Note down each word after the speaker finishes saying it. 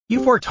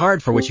You've worked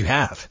hard for what you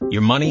have.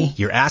 Your money,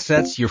 your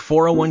assets, your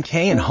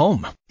 401k, and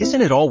home.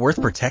 Isn't it all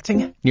worth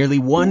protecting? Nearly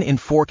 1 in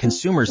 4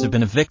 consumers have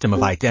been a victim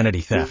of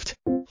identity theft.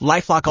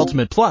 LifeLock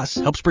Ultimate Plus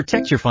helps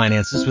protect your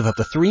finances with up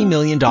to $3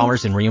 million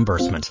in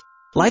reimbursement.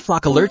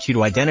 LifeLock alerts you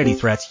to identity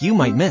threats you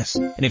might miss.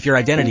 And if your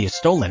identity is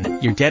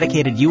stolen, your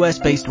dedicated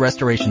U.S.-based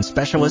restoration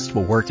specialist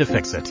will work to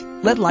fix it.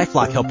 Let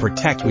LifeLock help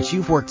protect what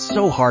you've worked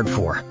so hard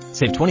for.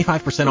 Save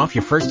 25% off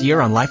your first year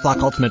on LifeLock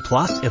Ultimate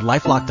Plus at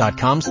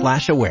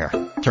LifeLock.com/aware.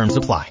 Terms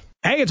apply.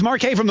 Hey, it's Mark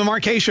K from The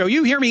Mark K Show.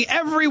 You hear me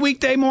every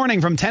weekday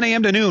morning from 10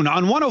 a.m. to noon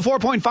on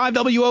 104.5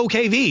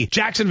 WOKV,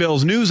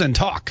 Jacksonville's News and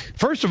Talk.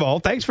 First of all,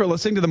 thanks for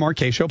listening to The Mark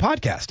K Show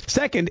podcast.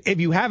 Second, if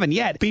you haven't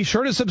yet, be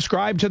sure to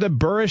subscribe to the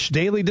Burrish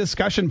Daily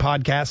Discussion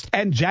podcast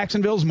and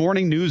Jacksonville's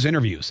Morning News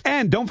Interviews.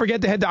 And don't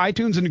forget to head to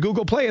iTunes and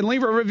Google Play and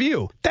leave a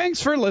review.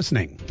 Thanks for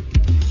listening.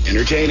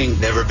 Entertaining.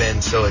 Never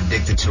been so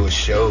addicted to a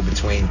show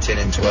between 10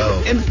 and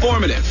 12.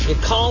 Informative. You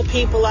call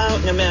people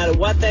out no matter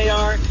what they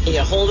are, and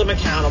you hold them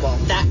accountable.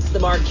 That's the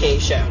Mark K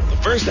Show. The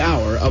first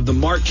hour of the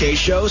Mark K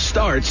Show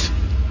starts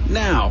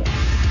now.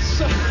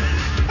 So,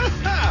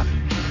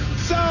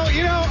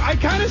 I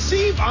kind of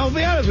see, I'll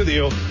be honest with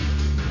you,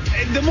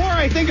 the more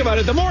I think about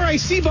it, the more I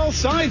see both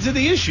sides of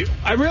the issue.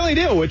 I really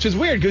do, which is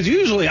weird, because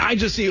usually I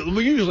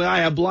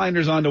have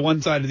blinders onto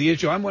one side of the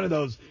issue. I'm one of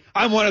those,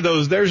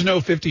 there's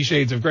no 50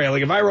 Shades of Grey.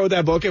 Like, if I wrote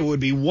that book, it would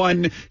be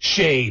one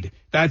shade.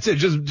 That's it,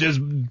 just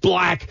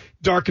black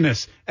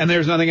darkness, and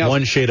there's nothing else.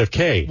 One shade of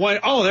K.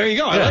 Oh, there you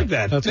go. I like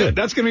that. That's good.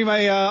 That's going to be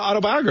my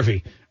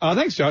autobiography.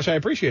 Thanks, Josh. I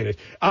apprappreciate it.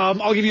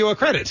 I'll give you a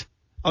credit.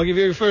 I'll give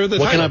you for the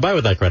What title. can I buy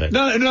with that credit?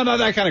 No, not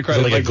that kind of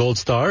credit. Is it like a gold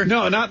star?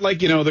 No, not like,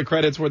 the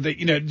credits where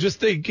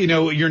just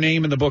your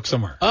name in the book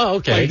somewhere. Oh,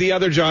 okay. Like the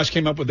other Josh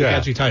came up with the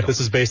catchy title. This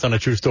is based on a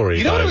true story.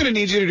 You know what I'm going to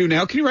need you to do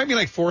now? Can you write me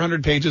like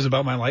 400 pages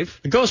about my life?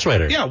 A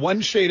ghostwriter. Yeah,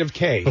 one shade of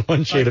K.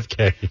 One shade of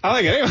K. I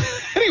like it.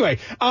 Anyway,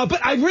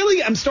 but I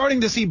really am starting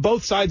to see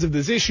both sides of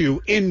this issue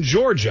in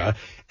Georgia,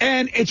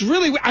 and it's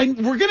really, we're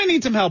going to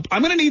need some help.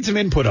 I'm going to need some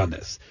input on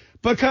this,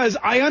 because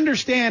I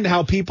understand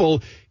how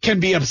people can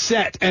be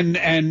upset and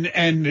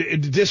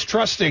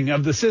distrusting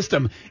of the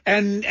system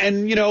and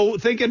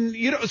thinking,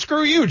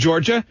 screw you,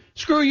 Georgia.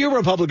 Screw you,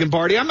 Republican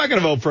Party. I'm not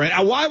going to vote for it.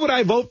 Why would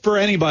I vote for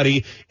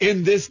anybody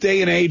in this day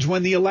and age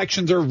when the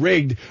elections are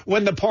rigged,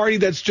 when the party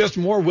that's just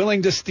more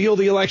willing to steal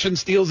the election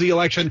steals the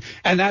election,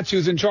 and that's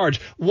who's in charge?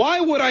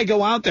 Why would I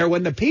go out there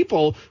when the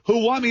people who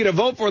want me to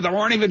vote for them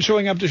aren't even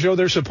showing up to show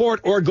their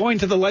support or going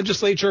to the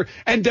legislature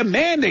and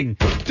demanding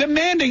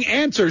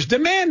answers,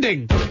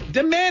 demanding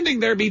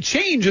there be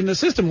change in the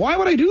system? Why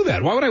would I do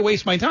that? Why would I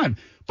waste my time?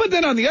 But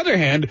then on the other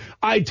hand,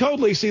 I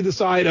totally see the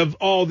side of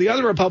all the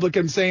other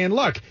Republicans saying,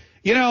 look,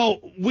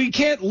 we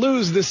can't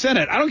lose the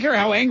Senate. I don't care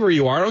how angry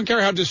you are. I don't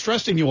care how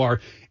distrusting you are.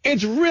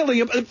 It's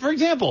really, for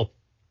example,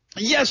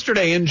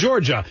 yesterday in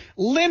Georgia,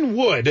 Lynn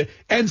Wood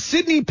and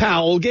Sidney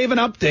Powell gave an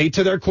update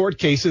to their court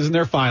cases and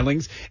their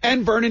filings,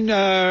 and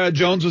Vernon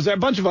Jones was there. A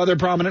bunch of other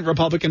prominent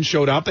Republicans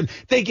showed up, and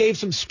they gave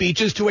some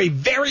speeches to a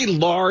very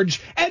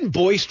large and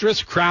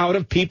boisterous crowd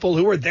of people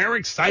who were there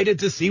excited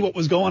to see what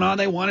was going on.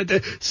 They wanted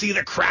to see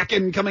the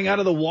Kraken coming out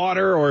of the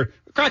water, or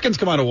Krakens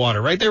come out of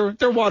water, right?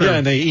 They're water. Yeah,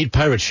 and they eat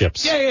pirate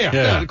ships.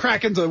 Yeah. The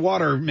Kraken's a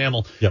water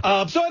mammal.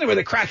 Yep. So anyway,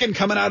 the Kraken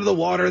coming out of the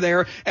water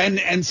there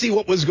and see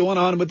what was going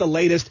on with the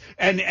latest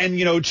and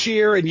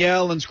cheer and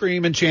yell and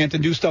scream and chant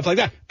and do stuff like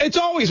that. It's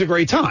always a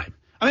great time.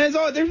 I mean,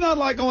 there's not a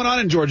lot going on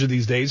in Georgia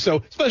these days,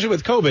 so especially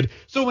with COVID.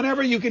 So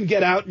whenever you can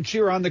get out and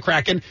cheer on the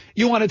Kraken,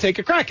 you want to take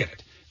a crack at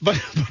it. But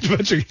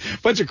a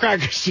bunch of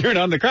crackers cheering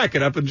on the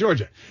Kraken up in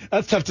Georgia.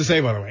 That's tough to say,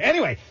 by the way.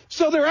 Anyway,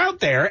 so they're out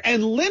there,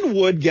 and Lynn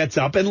Wood gets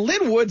up, and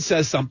Lynn Wood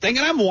says something,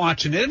 and I'm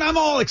watching it, and I'm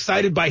all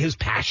excited by his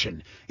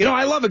passion.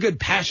 I love a good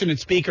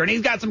passionate speaker, and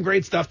he's got some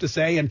great stuff to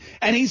say, and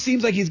he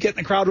seems like he's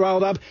getting the crowd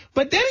riled up.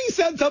 But then he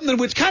said something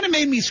which kind of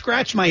made me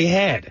scratch my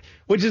head,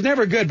 which is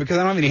never good because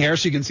I don't have any hair,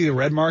 so you can see the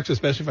red marks,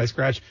 especially if I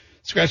scratch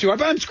you up.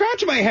 But I'm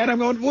scratching my head. I'm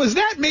going, was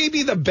that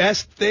maybe the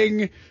best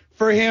thing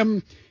for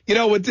him?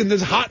 It's in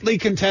this hotly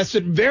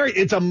contested,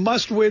 it's a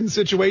must-win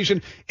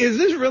situation. Is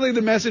this really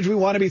the message we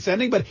want to be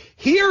sending? But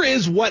here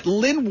is what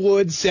Lynn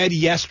Wood said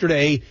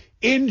yesterday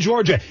in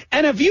Georgia.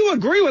 And if you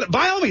agree with it,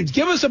 by all means,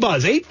 give us a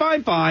buzz,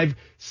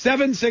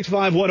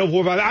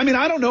 855-765-1045. I mean,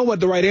 I don't know what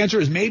the right answer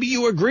is. Maybe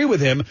you agree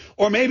with him,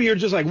 or maybe you're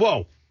just like,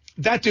 whoa,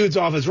 that dude's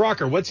off his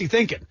rocker. What's he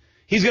thinking?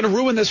 He's going to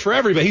ruin this for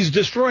everybody. He's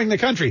destroying the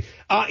country.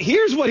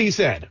 Here's what he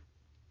said.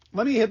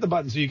 Let me hit the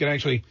button so you can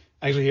actually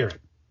hear it.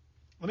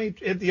 Let me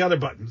hit the other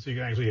button so you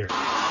can actually hear it.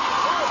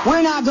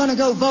 We're not going to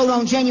go vote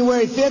on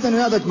January 5th in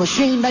another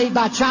machine made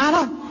by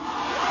China.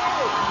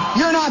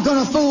 You're not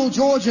going to fool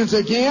Georgians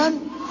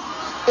again.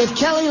 If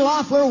Kelly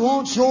Loeffler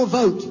wants your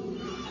vote,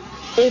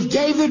 if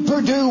David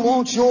Perdue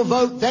wants your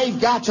vote, they've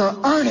got to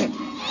earn it.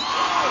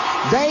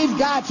 They've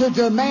got to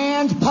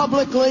demand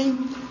publicly,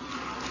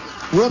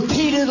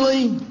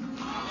 repeatedly,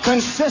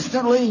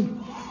 consistently,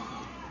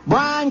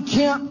 Brian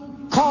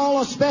Kemp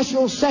call a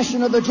special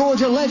session of the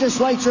Georgia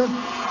legislature.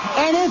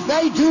 And if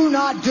they do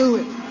not do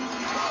it,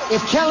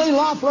 if Kelly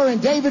Loeffler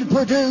and David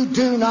Perdue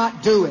do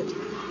not do it,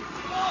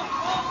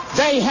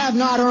 They have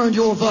not earned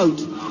your vote.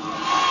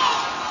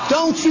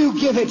 Don't you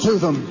give it to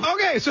them.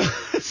 Okay,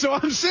 so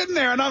I'm sitting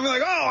there and I'm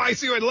like, oh, I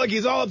see what, look,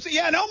 he's all upset.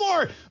 Yeah, no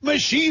more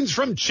machines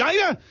from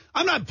China.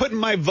 I'm not putting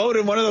my vote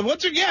in one of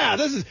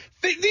the,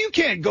 you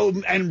can't go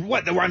and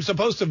where I'm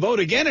supposed to vote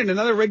again in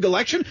another rigged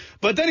election.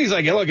 But then he's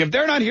like, look, if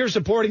they're not here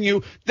supporting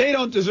you, they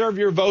don't deserve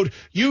your vote.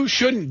 You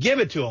shouldn't give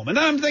it to them. And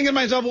then I'm thinking to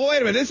myself, well,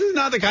 wait a minute, this is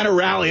not the kind of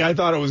rally I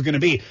thought it was going to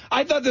be.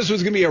 I thought this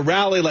was going to be a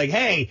rally like,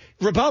 hey,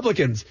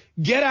 Republicans,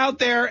 get out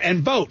there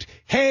and vote.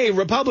 Hey,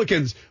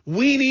 Republicans,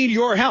 we need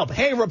your help.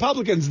 Hey,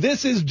 Republicans,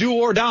 this is do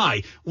or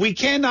die. We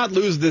cannot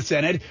lose the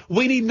Senate.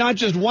 We need not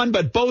just one,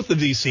 but both of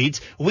these seats.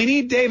 We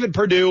need David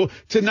Perdue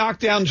to knock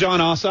down John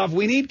Ossoff.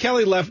 We need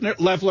Kelly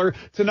Loeffler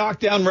to knock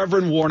down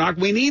Reverend Warnock.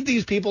 We need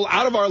these people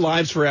out of our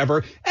lives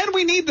forever. And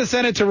we need the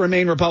Senate to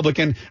remain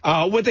Republican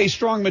with a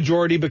strong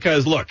majority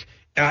because, look,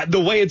 the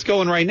way it's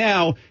going right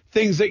now,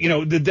 things that,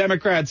 the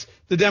Democrats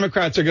are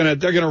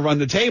they're going to run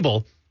the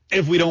table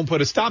if we don't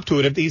put a stop to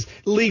it. If these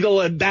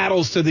legal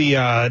battles to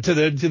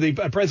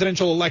the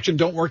presidential election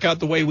don't work out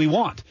the way we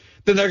want,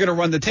 then they're going to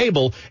run the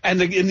table.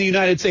 And in the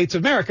United States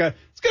of America,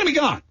 it's going to be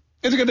gone.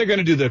 They're going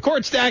to do the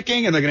court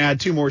stacking, and they're going to add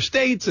 2 more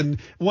states, and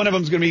one of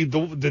them is going to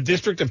be the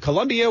District of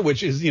Columbia,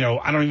 which is,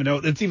 I don't even know,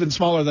 it's even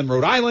smaller than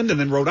Rhode Island, and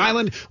then Rhode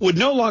Island would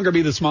no longer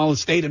be the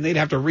smallest state, and they'd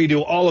have to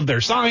redo all of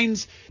their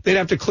signs. They'd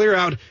have to clear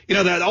out,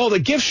 all the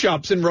gift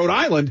shops in Rhode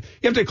Island.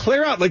 You have to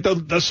clear out, like,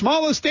 the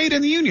smallest state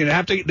in the union.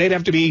 They'd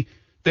have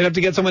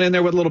to get someone in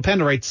there with a little pen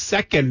to write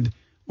second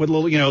with a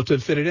little, to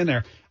fit it in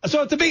there.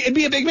 So it'd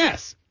be a big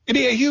mess. It'd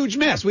be a huge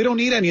mess. We don't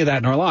need any of that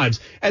in our lives.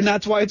 And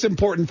that's why it's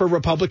important for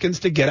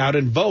Republicans to get out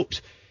and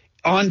vote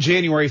on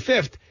January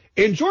 5th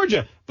in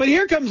Georgia. But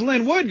here comes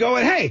Lynn Wood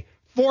going, hey,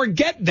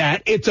 forget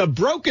that. It's a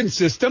broken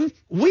system.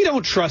 We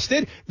don't trust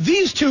it.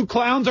 These 2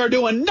 clowns are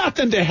doing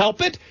nothing to help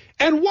it.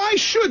 And why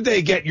should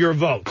they get your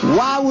vote?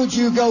 Why would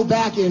you go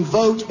back and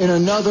vote in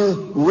another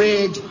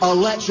rigged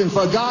election?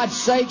 For God's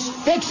sakes,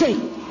 fix it.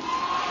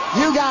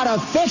 You got to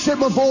fix it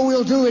before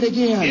we'll do it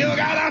again. You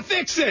got to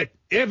fix it.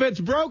 If it's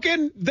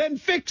broken, then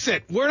fix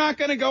it. We're not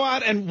going to go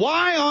out. And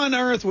why on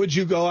earth would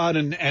you go out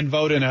and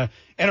vote in a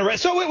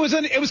so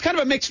it was kind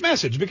of a mixed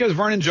message because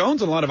Vernon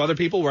Jones and a lot of other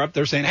people were up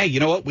there saying, hey, you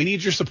know what? We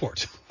need your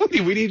support.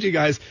 We need you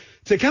guys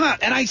to come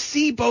out. And I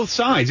see both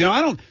sides.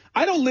 I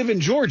don't live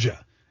in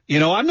Georgia.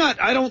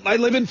 I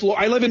live in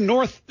Florida. I live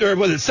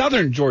in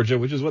southern Georgia,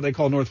 which is what they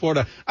call North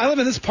Florida. I live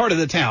in this part of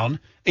the town.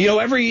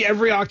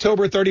 Every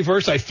October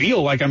 31st, I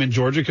feel like I'm in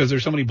Georgia because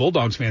there's so many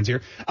Bulldogs fans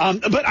here.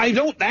 But I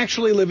don't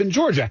actually live in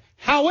Georgia.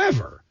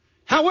 However,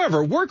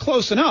 we're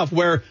close enough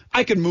where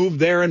I can move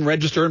there and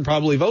register and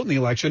probably vote in the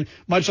election,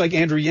 much like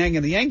Andrew Yang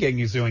and the Yang Gang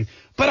is doing.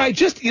 But I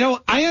just,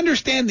 I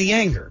understand the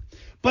anger.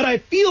 But I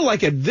feel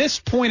like at this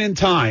point in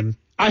time,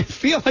 I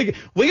feel like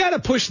we got to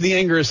push the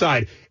anger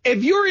aside.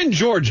 If you're in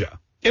Georgia,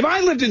 if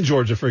I lived in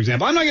Georgia, for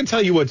example, I'm not going to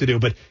tell you what to do,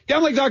 but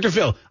I'm like Dr.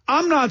 Phil.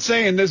 I'm not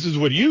saying this is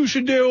what you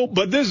should do,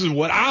 but this is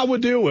what I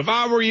would do if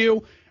I were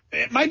you.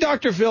 My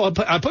Dr. Phil,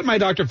 I put my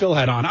Dr. Phil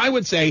hat on. I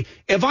would say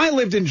if I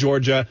lived in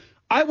Georgia,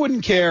 I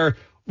wouldn't care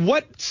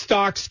what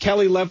stocks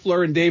Kelly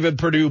Loeffler and David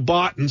Perdue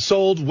bought and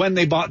sold when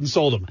they bought and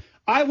sold them.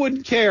 I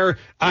wouldn't care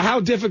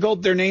how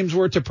difficult their names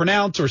were to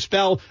pronounce or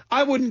spell.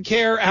 I wouldn't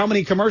care how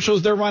many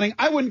commercials they're running.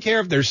 I wouldn't care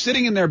if they're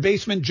sitting in their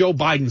basement Joe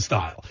Biden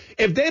style.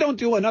 If they don't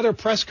do another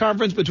press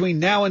conference between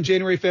now and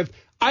January 5th,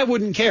 I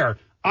wouldn't care.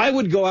 I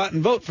would go out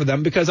and vote for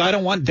them because I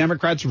don't want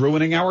Democrats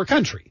ruining our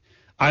country.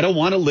 I don't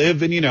want to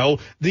live in, the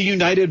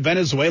United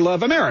Venezuela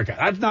of America.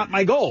 That's not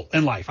my goal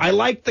in life. I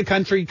like the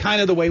country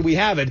kind of the way we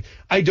have it.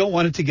 I don't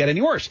want it to get any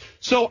worse.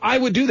 So I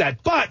would do that.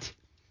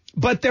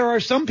 But there are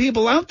some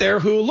people out there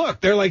who,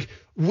 look, they're like,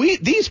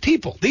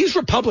 these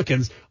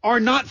Republicans are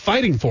not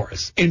fighting for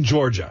us in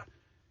Georgia.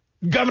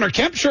 Governor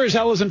Kemp sure as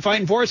hell isn't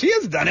fighting for us. He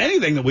hasn't done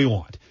anything that we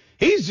want.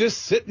 He's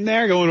just sitting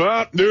there going,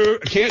 well, no,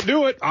 I can't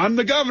do it. I'm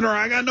the governor.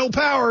 I got no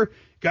power.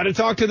 Got to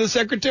talk to the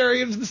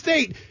Secretary of the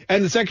State.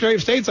 And the Secretary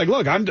of State's like,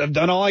 look, I've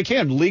done all I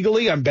can.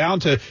 Legally, I'm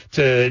bound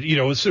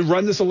to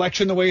run this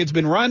election the way it's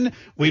been run.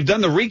 We've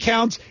done the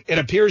recounts. It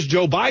appears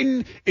Joe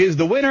Biden is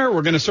the winner.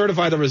 We're going to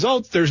certify the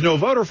results. There's no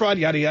voter fraud,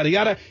 yada, yada,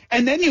 yada.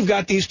 And then you've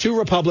got these 2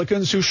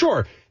 Republicans who,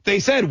 sure, they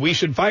said we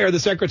should fire the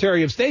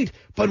Secretary of State.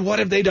 But what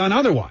have they done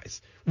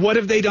otherwise? What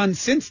have they done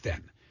since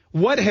then?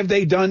 What have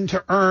they done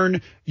to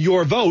earn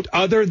your vote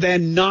other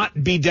than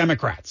not be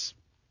Democrats?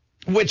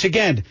 Which,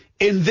 again,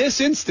 in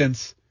this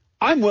instance,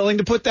 I'm willing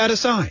to put that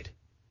aside.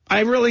 I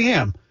really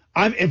am.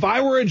 If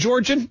I were a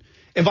Georgian,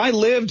 if I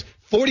lived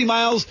 40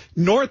 miles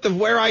north of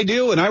where I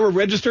do and I were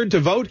registered to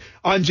vote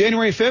on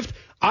January 5th,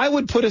 I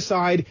would put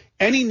aside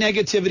any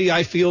negativity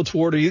I feel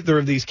toward either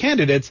of these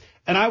candidates,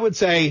 and I would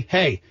say,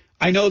 hey,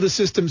 I know the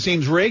system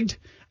seems rigged.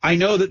 I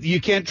know that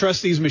you can't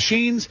trust these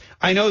machines.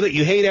 I know that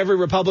you hate every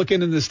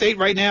Republican in the state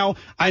right now.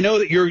 I know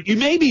that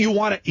maybe you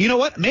want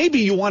to, maybe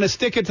you want to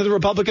stick it to the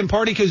Republican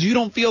Party because you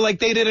don't feel like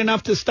they did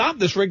enough to stop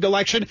this rigged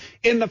election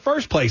in the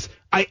first place.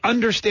 I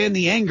understand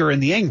the anger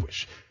and the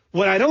anguish.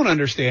 What I don't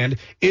understand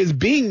is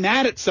being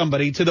mad at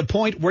somebody to the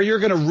point where you're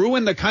going to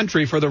ruin the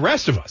country for the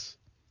rest of us.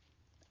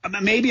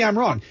 Maybe I'm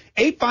wrong.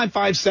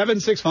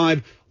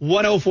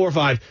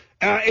 855-765-1045.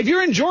 If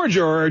you're in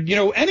Georgia or,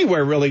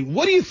 anywhere really,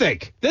 what do you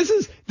think? This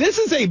is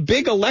a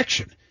big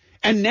election.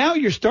 And now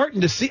you're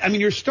starting to see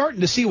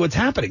what's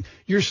happening.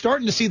 You're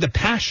starting to see the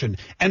passion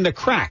and the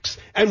cracks.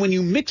 And when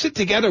you mix it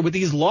together with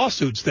these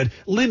lawsuits that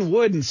Lynn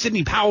Wood and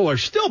Sidney Powell are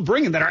still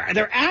bringing,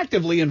 they're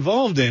actively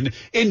involved in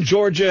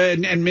Georgia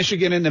and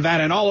Michigan and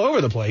Nevada and all over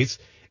the place,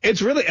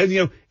 it's really,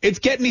 it's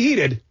getting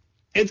heated.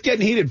 It's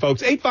getting heated,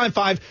 folks.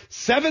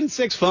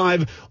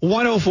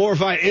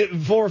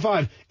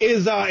 855-765-1045.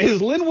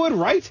 Is Lynn Wood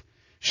right?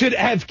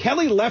 Have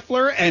Kelly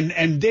Loeffler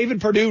and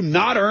David Perdue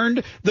not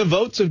earned the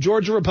votes of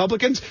Georgia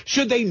Republicans?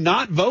 Should they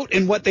not vote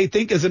in what they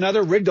think is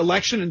another rigged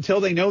election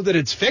until they know that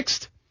it's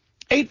fixed?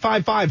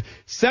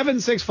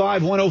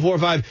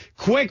 855-765-1045.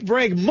 Quick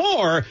break.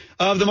 More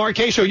of the Mark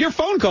Kaye Show. Your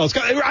phone calls.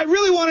 I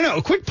really want to know.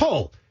 A quick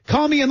poll.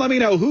 Call me and let me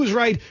know who's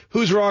right,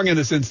 who's wrong in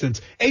this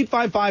instance.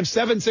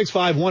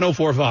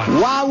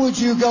 855-765-1045. Why would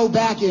you go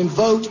back and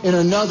vote in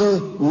another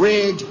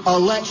rigged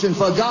election?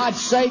 For God's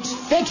sakes,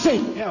 fix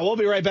it. Yeah, we'll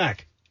be right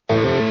back. You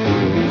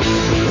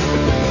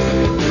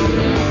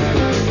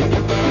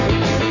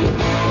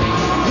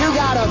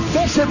gotta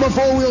fix it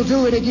before we'll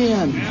do it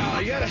again. Yeah,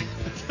 you gotta.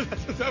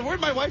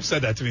 Where'd my wife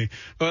said that to me?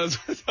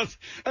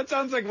 That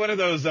sounds like one of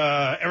those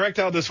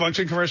erectile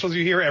dysfunction commercials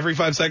you hear every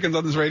 5 seconds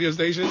on this radio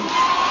station.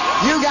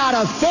 You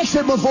gotta fix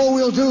it before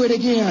we'll do it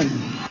again.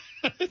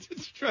 Could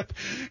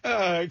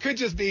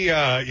just be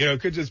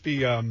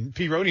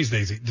Peyronie's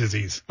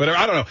disease. Whatever.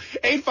 I don't know.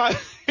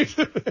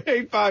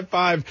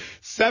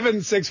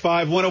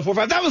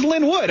 855-765-1045. That was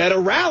Lynn Wood at a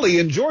rally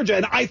in Georgia.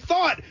 And I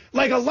thought,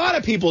 like a lot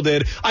of people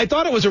did, I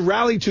thought it was a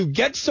rally to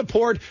get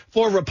support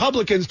for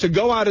Republicans to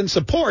go out and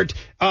support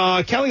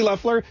Kelly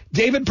Loeffler,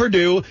 David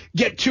Perdue,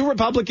 get 2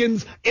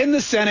 Republicans in the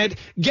Senate,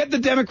 get the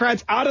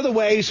Democrats out of the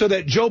way so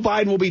that Joe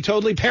Biden will be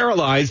totally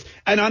paralyzed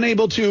and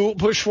unable to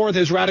push forth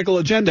his radical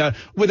agenda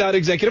without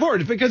executive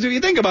orders. Because if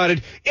you think about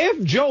it,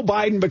 if Joe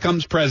Biden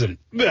becomes president,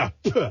 I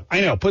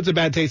know, puts a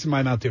bad taste in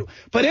my mouth too,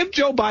 but if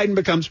Joe Biden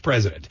becomes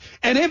president,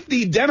 and if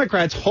the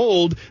Democrats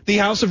hold the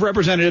House of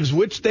Representatives,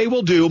 which they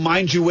will do,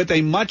 mind you, with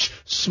a much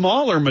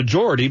smaller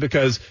majority,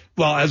 because,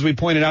 well, as we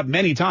pointed out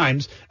many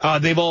times,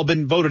 they've all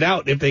been voted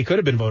out if they could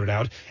have been voted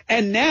out.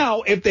 And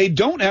now, if they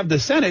don't have the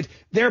Senate,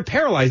 they're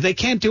paralyzed. They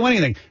can't do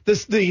anything.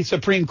 The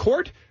Supreme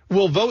Court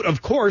will vote,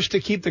 of course, to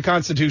keep the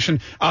Constitution.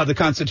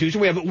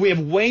 We have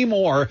way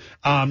more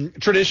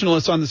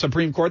traditionalists on the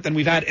Supreme Court than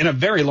we've had in a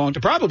very long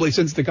time, probably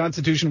since the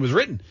Constitution was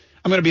written.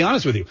 I'm going to be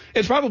honest with you.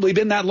 It's probably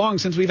been that long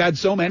since we've had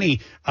so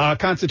many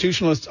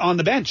constitutionalists on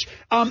the bench.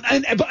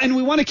 And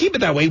we want to keep it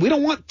that way. We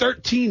don't want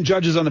 13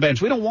 judges on the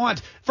bench. We don't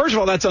want, first of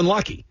all, that's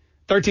unlucky.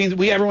 13,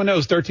 everyone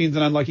knows 13 is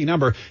an unlucky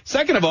number.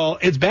 Second of all,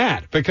 it's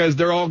bad because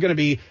they're all going to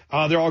be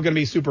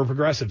super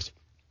progressives.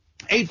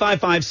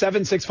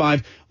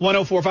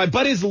 855-765-1045.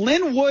 But is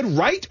Lynn Wood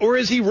right or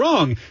is he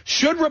wrong?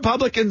 Should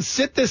Republicans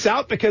sit this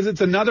out because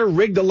it's another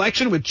rigged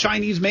election with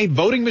Chinese-made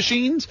voting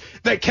machines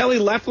that Kelly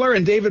Loeffler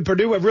and David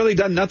Perdue have really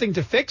done nothing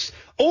to fix?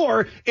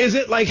 Or is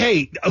it like,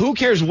 hey, who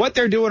cares what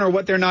they're doing or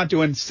what they're not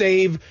doing?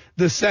 Save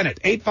the Senate.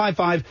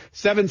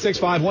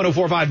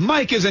 855-765-1045.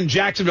 Mike is in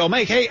Jacksonville.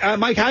 Mike, hey,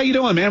 Mike, how you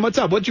doing, man? What's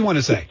up? What do you want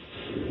to say?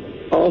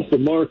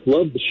 Awesome, Mark.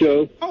 Love the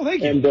show. Oh,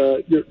 thank you. And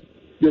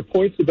your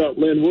points about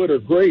Lynn Wood are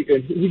great,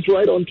 and he's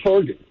right on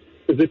target.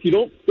 Because if you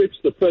don't fix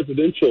the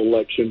presidential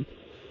election,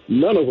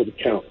 none of them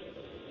count.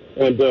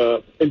 And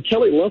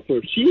Kelly Loeffler,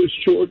 she is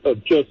short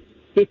of just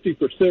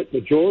 50%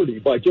 majority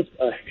by just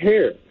a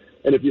hair.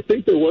 And if you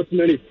think there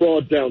wasn't any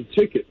fraud down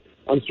ticket,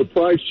 I'm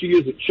surprised she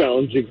isn't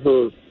challenging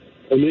her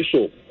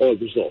initial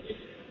results.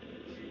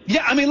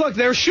 Yeah, I mean, look,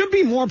 there should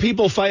be more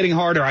people fighting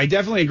harder. I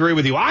definitely agree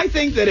with you. I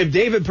think that if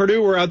David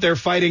Perdue were out there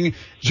fighting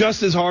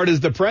just as hard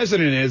as the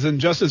president is and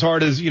just as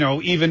hard as,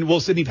 even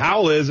Sidney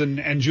Powell is and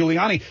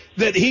Giuliani,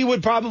 that he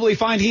would probably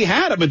find he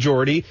had a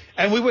majority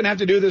and we wouldn't have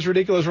to do this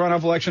ridiculous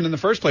runoff election in the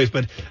first place.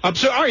 But all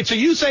right, so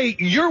you say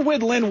you're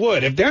with Lynn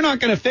Wood. If they're not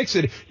going to fix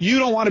it, you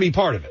don't want to be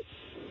part of it.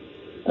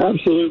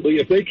 Absolutely.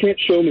 If they can't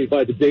show me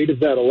by the date of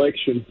that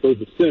election for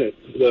the Senate,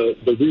 the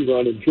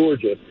rerun in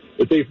Georgia,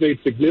 that they've made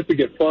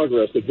significant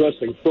progress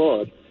addressing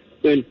fraud,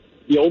 then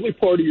the only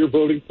party you're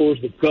voting for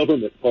is the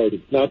government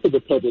party, not the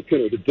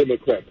Republican or the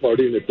Democrat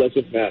party, and it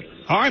doesn't matter.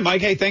 All right,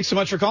 Mike. Hey, thanks so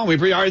much for calling.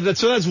 All right,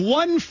 so that's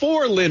 1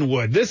 for Lynn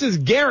Wood. This is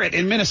Garrett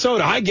in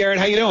Minnesota. Hi, Garrett.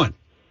 How you doing?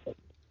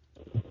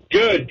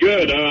 Good.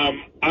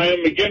 I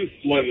am against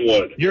Lynn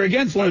Wood. You're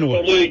against Lynn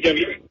Wood?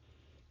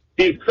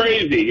 He's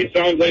crazy. He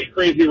sounds like a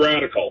crazy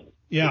radical.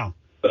 Yeah.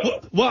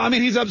 Well, I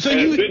mean, he's up. So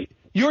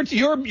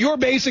You're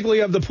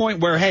basically of the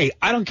point where, hey,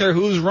 I don't care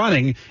who's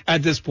running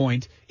at this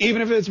point,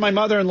 even if it's my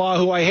mother-in-law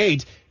who I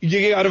hate,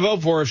 you got to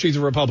vote for her if she's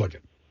a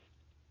Republican.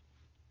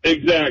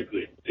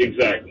 Exactly.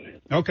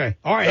 Okay.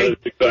 All right.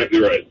 That's exactly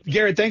right.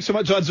 Garrett, thanks so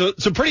much. So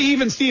pretty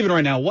even Steven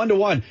right now,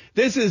 1-1.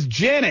 This is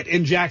Janet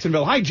in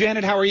Jacksonville. Hi,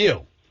 Janet. How are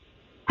you?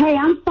 Hey,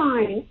 I'm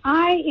fine.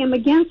 I am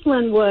against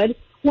Lynn Wood.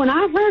 When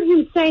I heard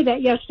him say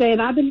that yesterday,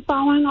 and I've been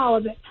following all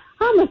of it,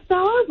 I almost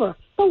fell over.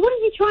 But what is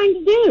he trying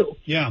to do?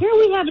 Yeah. Here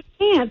we have a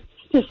chance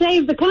to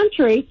save the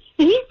country,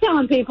 and he's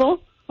telling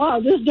people,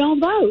 oh, just don't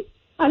vote.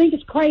 I think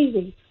it's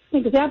crazy. I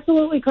think it's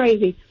absolutely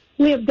crazy.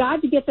 We have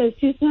got to get those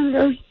two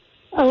senators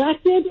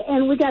elected,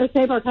 and we got to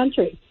save our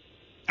country.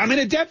 I mean,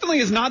 it definitely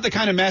is not the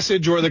kind of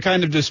message or the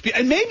kind of dispute.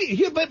 And maybe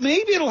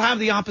it'll have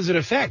the opposite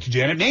effect,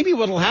 Janet. Maybe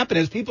what will happen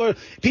is people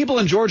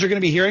in Georgia are going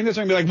to be hearing this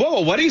and going to be like,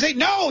 whoa, what do you say?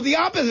 No, the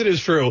opposite is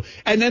true.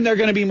 And then they're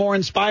going to be more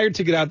inspired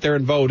to get out there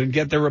and vote and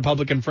get their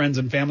Republican friends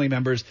and family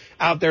members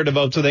out there to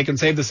vote so they can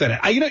save the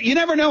Senate. You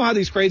never know how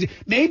these crazy.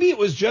 Maybe it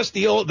was just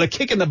the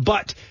kick in the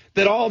butt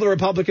that all the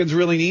Republicans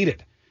really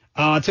needed.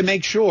 To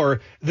make sure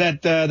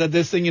that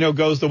this thing,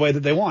 goes the way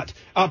that they want.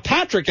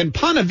 Patrick in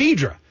Ponte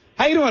Vedra.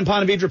 How you doing,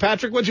 Ponte Vedra,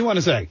 Patrick? What do you want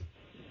to say?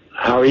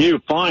 How are you?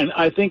 Fine.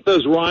 I think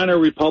those Rhino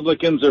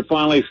Republicans are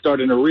finally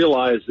starting to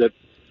realize that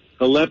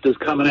the left is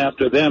coming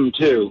after them,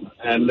 too,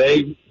 and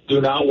they do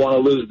not want to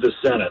lose the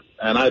Senate.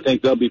 And I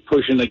think they'll be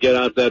pushing to get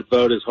out that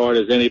vote as hard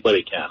as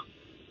anybody can.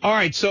 All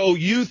right, so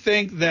you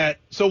think that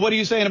 – so what are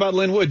you saying about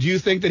Lin Wood? Do you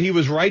think that he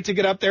was right to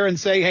get up there and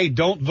say, hey,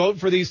 don't vote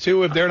for these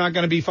two if they're not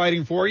going to be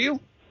fighting for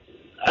you?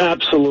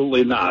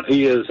 Absolutely not.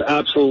 He is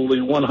absolutely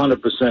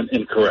 100%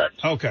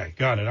 incorrect. Okay,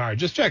 got it. All right,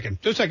 just checking.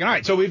 All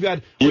right, so we've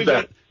got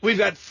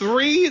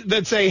three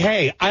that say,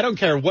 hey, I don't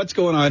care what's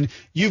going on,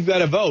 you've got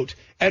to vote,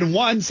 and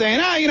one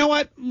saying, you know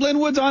what, Lin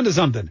Wood's onto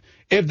something.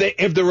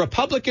 If the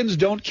Republicans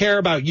don't care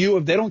about you,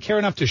 if they don't care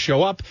enough to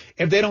show up,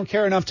 if they don't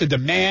care enough to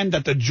demand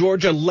that the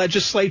Georgia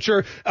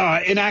legislature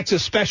enacts a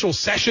special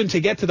session to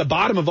get to the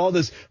bottom of all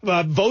this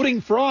voting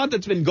fraud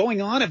that's been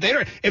going on,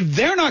 if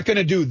they're not going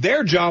to do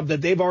their job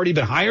that they've already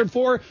been hired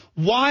for,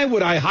 why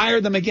would I hire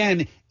them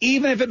again,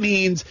 even if it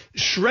means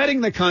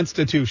shredding the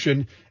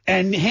Constitution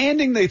and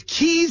handing the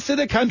keys to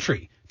the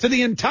country, to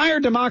the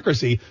entire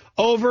democracy,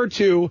 over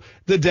to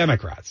the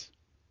Democrats?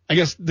 I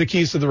guess the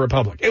keys to the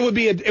Republic. It would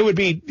be,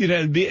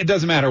 it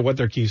doesn't matter what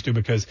their keys to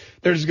because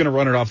they're just going to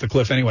run it off the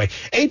cliff anyway.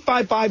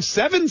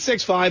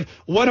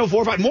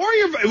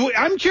 855-765-1045.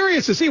 I'm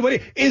curious to see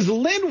is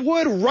Lin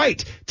Wood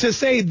right to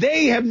say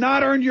they have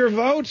not earned your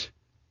vote?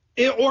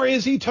 Or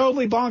is he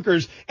totally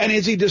bonkers? And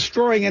is he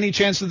destroying any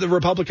chance that the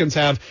Republicans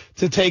have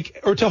to take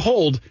or to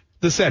hold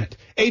the Senate?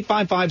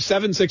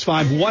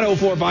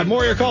 855-765-1045. More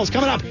of your calls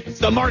coming up. It's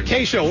the Mark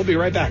Kaye Show. We'll be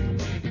right back.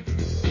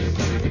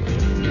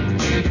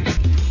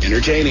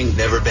 Entertaining.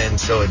 Never been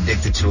so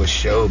addicted to a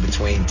show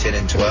between 10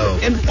 and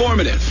 12.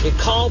 Informative. You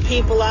call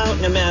people out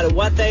no matter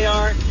what they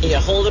are, and you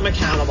hold them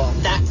accountable.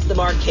 That's the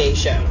Mark Kaye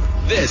Show.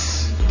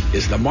 This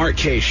is the Mark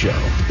Kaye Show.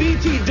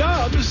 BT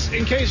Dubs,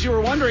 in case you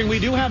were wondering, we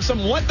do have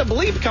some What the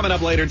Bleep coming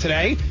up later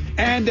today.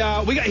 And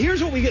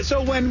here's what we get.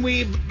 So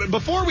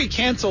before we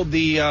canceled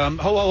the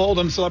Ho-Ho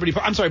Hold'em Celebrity,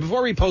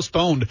 before we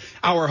postponed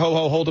our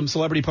Ho-Ho Hold'em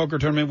Celebrity Poker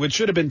Tournament, which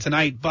should have been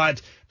tonight,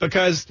 but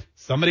because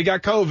somebody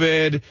got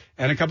COVID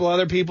and a couple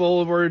other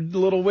people were a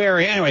little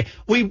wary. Anyway,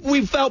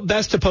 we felt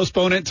best to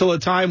postpone it till a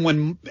time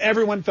when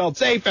everyone felt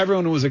safe,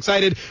 everyone was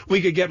excited,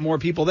 we could get more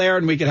people there,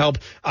 and we could help,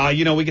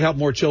 we could help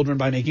more children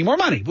by making more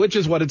money, which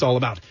is what it's all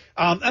about,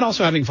 and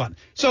also having fun.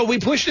 So we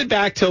pushed it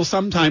back till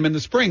sometime in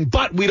the spring,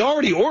 but we'd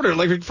already ordered,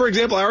 like, for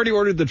example, I already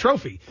ordered the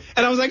trophy,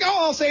 and I was like,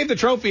 I'll save the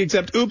trophy,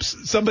 except,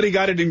 oops, somebody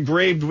got it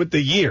engraved with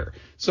the year.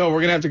 So we're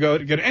going to have to go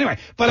get it. Anyway.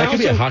 But that could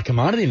be a hot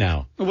commodity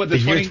now. What, the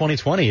year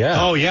 2020,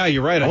 yeah. Oh, yeah,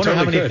 you're right. I wonder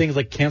how many things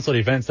like canceled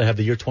events that have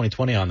the year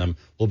 2020 on them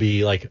will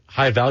be like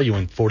high value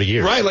in 40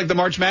 years. Right, like the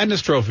March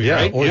Madness trophy,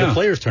 right? Or the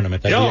Players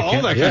Tournament. All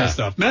that kind of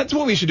stuff. That's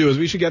what we should do is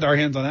we should get our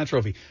hands on that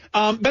trophy.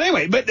 But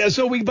anyway,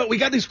 we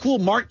got these cool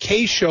Mark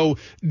Kaye Show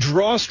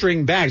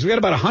drawstring bags. We got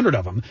about 100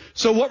 of them.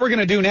 So what we're going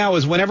to do now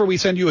is whenever we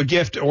send you a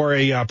gift or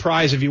a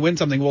prize, if you win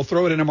something, we'll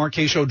throw it in a Mark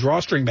Kaye Show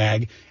drawstring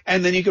bag,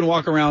 and then you can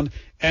walk around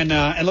and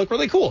look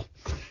really cool.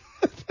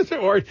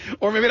 or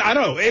maybe, I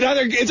don't know.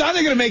 It's either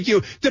going to make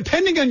you,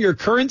 depending on your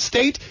current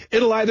state,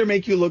 it'll either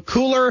make you look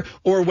cooler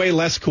or way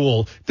less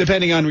cool,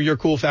 depending on your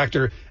cool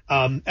factor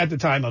at the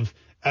time of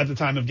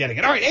getting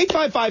it. All right,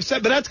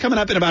 855-7, but that's coming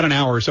up in about an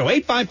hour or so.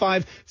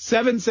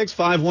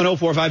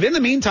 855-765-1045. In the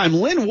meantime,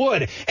 Lin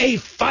Wood, a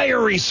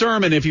fiery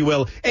sermon, if you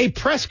will, a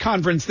press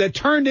conference that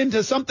turned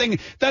into something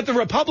that the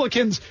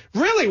Republicans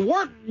really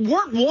weren't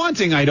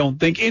wanting, I don't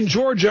think, in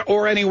Georgia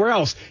or anywhere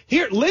else.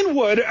 Here, Lin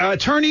Wood,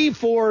 attorney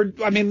for,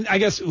 I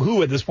guess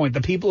who at this point?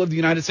 The people of the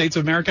United States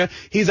of America.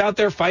 He's out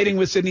there fighting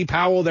with Sidney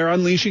Powell. They're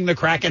unleashing the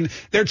Kraken.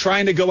 They're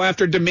trying to go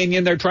after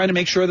Dominion. They're trying to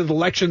make sure that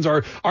elections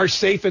are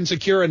safe and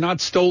secure and not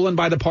stolen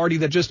by the party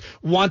that just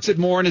wants it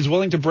more and is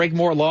willing to break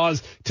more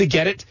laws to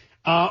get it.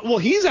 Well,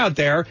 he's out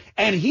there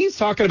and he's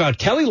talking about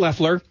Kelly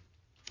Loeffler,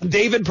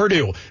 David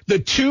Perdue, the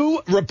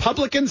two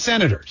Republican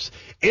senators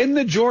in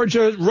the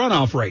Georgia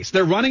runoff race.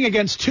 They're running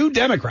against two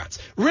Democrats.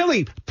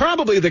 Really,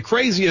 probably the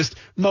craziest,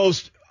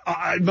 most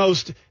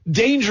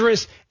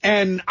dangerous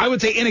and I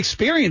would say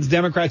inexperienced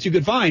Democrats you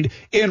could find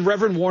in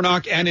Reverend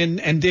Warnock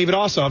and David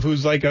Ossoff,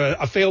 who's like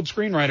a failed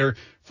screenwriter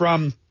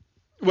from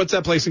what's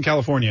that place in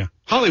California?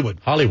 Hollywood.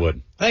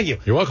 Thank you.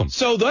 You're welcome.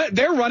 So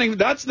they're running.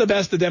 That's the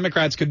best the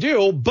Democrats could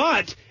do.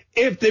 But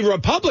if the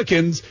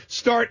Republicans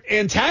start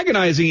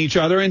antagonizing each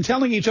other and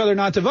telling each other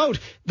not to vote,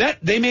 that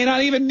they may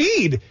not even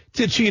need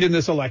to cheat in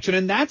this election.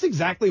 And that's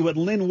exactly what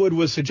Lin Wood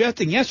was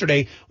suggesting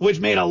yesterday, which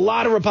made a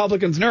lot of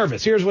Republicans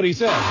nervous. Here's what he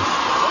said.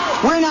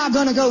 We're not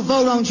going to go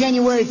vote on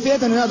January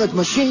 5th in another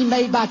machine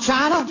made by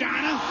China.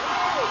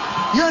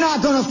 You're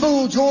not going to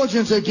fool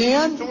Georgians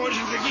again.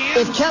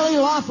 If Kelly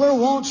Loeffler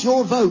wants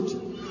your vote,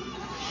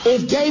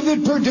 if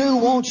David Perdue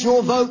wants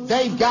your vote,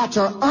 they've got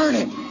to earn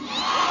it.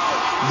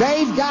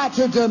 They've got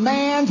to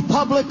demand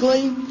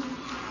publicly,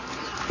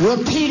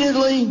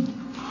 repeatedly,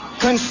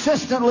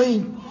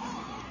 consistently,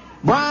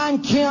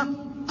 Brian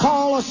Kemp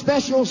call a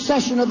special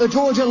session of the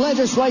Georgia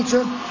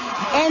legislature,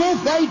 and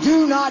if they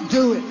do not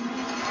do it,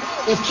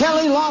 if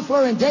Kelly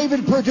Loeffler and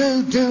David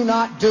Perdue do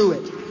not do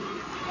it,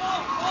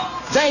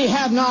 they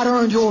have not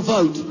earned your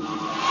vote.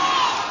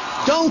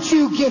 Don't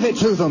you give it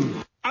to them.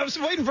 I was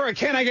waiting for a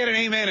 "can I get an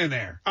amen" in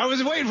there. I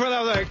was waiting for that.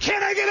 I was like,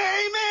 "Can I get an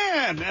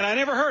amen?" And I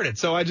never heard it,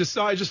 so I just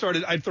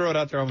started. I'd throw it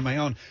out there on my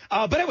own.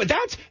 But anyway,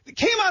 that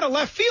came out of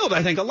left field.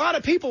 I think a lot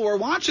of people were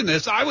watching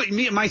this.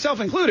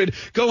 Myself included,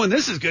 going,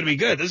 "This is going to be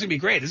good. This is going to be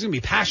great. This is going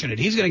to be passionate.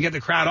 He's going to get the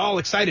crowd all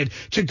excited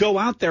to go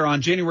out there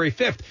on January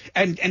 5th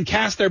and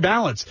cast their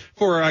ballots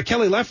for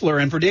Kelly Loeffler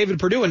and for David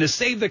Perdue and to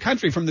save the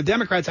country from the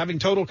Democrats having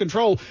total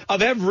control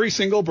of every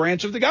single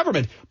branch of the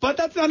government." But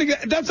that's not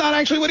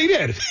actually what he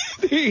did.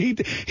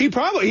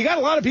 He got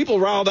a lot of people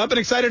riled up and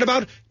excited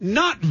about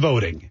not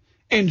voting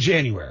in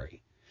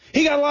January.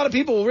 He got a lot of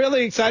people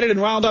really excited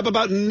and riled up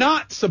about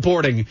not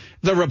supporting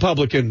the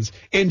Republicans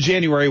in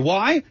January.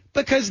 Why?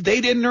 Because they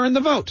didn't earn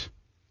the vote.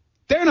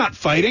 They're not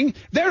fighting.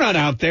 They're not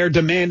out there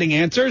demanding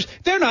answers.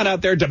 They're not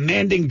out there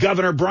demanding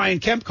Governor Brian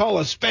Kemp call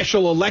a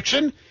special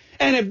election.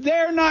 And if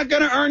they're not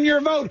going to earn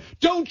your vote,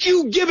 don't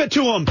you give it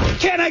to them.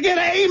 Can I get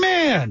an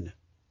amen?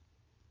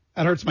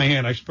 That hurts my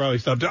hand. I should probably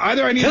stop.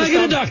 Either I need Can to I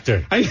get a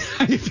doctor?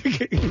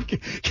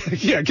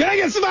 Yeah, can I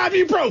get some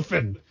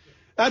ibuprofen?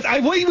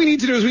 What we need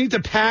to do is we need to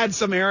pad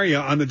some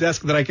area on the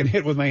desk that I can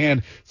hit with my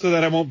hand so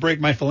that I won't break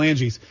my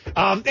phalanges.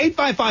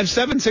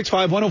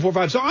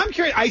 855-765-1045. So I'm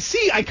curious.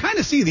 I kind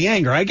of see the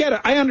anger. I get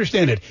it. I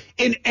understand it.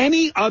 In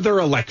any other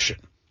election,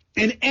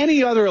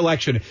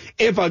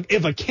 if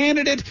a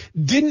candidate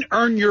didn't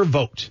earn your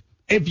vote,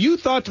 if you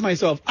thought to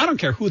myself, I don't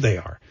care who they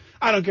are,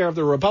 I don't care if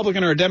they're a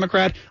Republican or a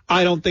Democrat.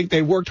 I don't think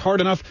they worked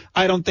hard enough.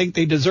 I don't think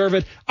they deserve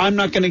it. I'm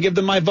not going to give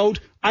them my vote.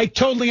 I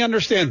totally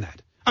understand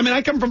that. I mean,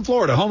 I come from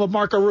Florida, home of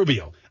Marco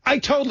Rubio. I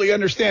totally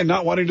understand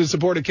not wanting to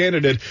support a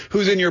candidate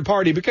who's in your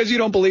party because you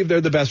don't believe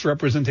they're the best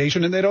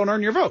representation and they don't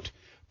earn your vote.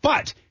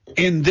 But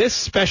in this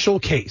special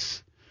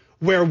case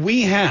where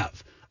we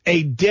have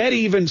a dead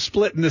even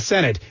split in the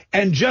Senate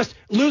and just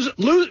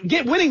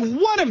winning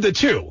one of the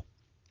two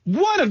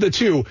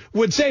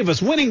would save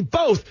us. Winning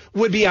both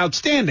would be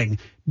outstanding.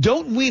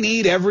 Don't we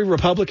need every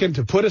Republican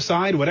to put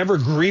aside whatever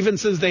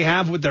grievances they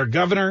have with their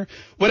governor,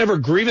 whatever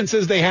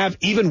grievances they have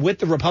even with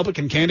the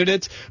Republican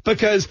candidates?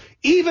 Because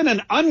even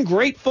an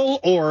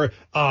ungrateful or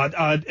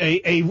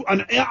an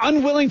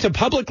unwilling to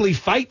publicly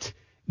fight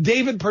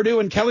David Perdue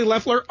and Kelly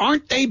Loeffler,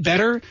 aren't they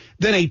better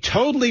than a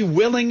totally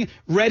willing,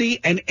 ready,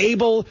 and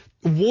able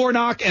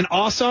Warnock and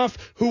Ossoff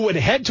who would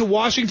head to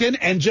Washington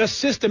and just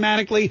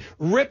systematically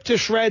rip to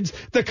shreds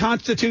the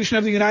Constitution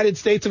of the United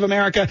States of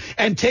America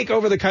and take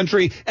over the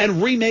country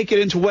and remake it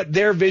into what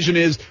their vision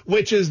is,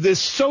 which is this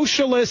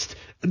socialist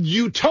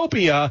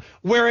utopia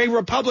where a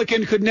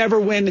Republican could never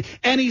win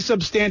any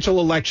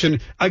substantial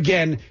election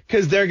again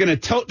because they're going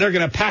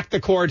to pack the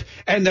court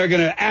and they're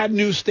going to add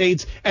new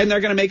states and they're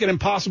going to make it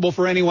impossible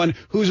for anyone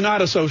who's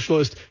not a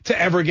socialist to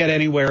ever get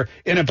anywhere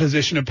in a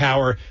position of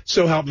power.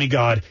 So help me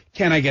God.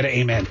 Can I get an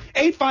amen?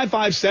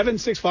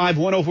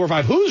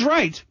 855-765-1045. Who's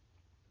right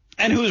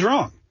and who's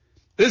wrong?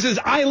 This is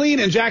Eileen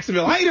in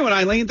Jacksonville. How you doing,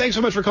 Eileen? Thanks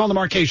so much for calling the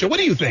Marquez Show. What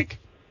do you think?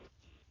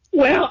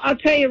 Well, I'll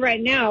tell you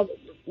right now,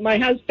 my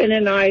husband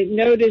and I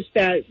noticed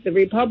that the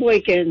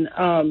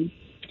Republican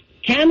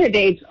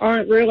candidates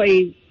aren't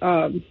really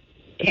doing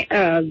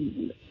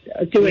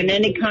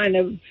any kind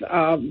of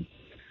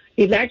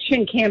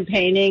election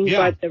campaigning,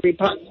 but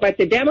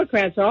the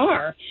Democrats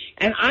are.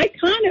 And I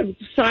kind of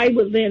side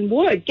with Lin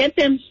Wood. Get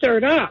them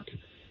stirred up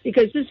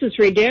because this is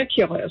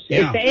ridiculous.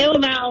 Yeah. If they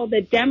allow the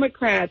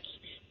Democrats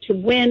to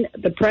win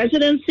the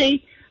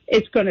presidency,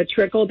 it's going to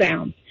trickle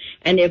down.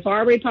 And if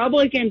our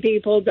Republican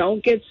people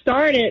don't get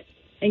started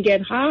and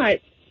get hot,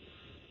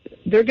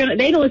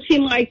 they don't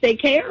seem like they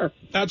care.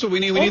 That's what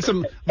we need. We need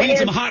some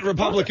hot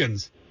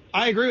Republicans.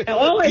 I agree.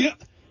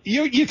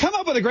 You come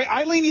up with a great,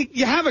 Eileen,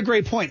 you have a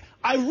great point.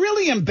 I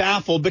really am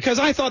baffled because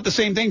I thought the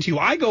same thing to you.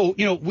 I go,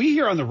 we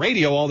hear on the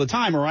radio all the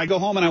time, or I go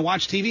home and I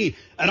watch TV,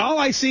 and all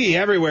I see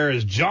everywhere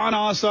is John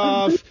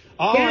Ossoff.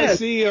 All I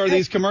see are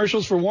these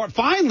commercials for Warren.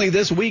 Finally,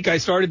 this week, I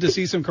started to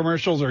see some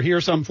commercials or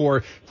hear some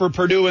for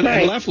Perdue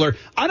and Loeffler.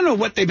 I don't know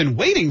what they've been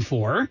waiting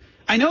for.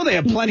 I know they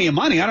have plenty of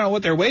money. I don't know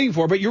what they're waiting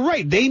for, but you're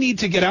right. They need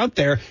to get out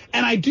there.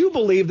 And I do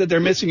believe that they're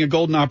missing a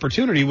golden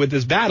opportunity with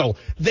this battle.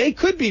 They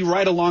could be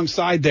right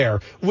alongside there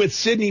with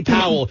Sidney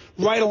Powell,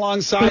 right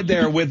alongside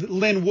there with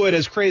Lynn Wood,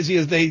 as crazy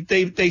as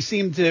they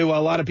seem to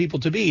a lot of people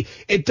to be.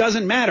 It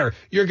doesn't matter.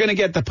 You're going to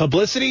get the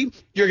publicity,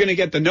 you're going to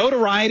get the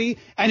notoriety,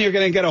 and you're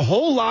going to get a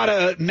whole lot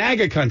of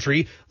MAGA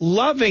country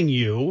loving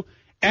you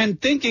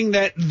and thinking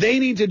that they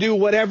need to do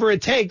whatever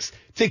it takes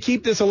to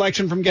keep this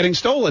election from getting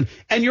stolen.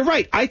 And you're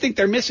right. I think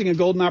they're missing a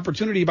golden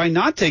opportunity by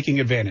not taking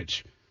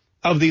advantage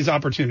of these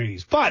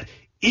opportunities. But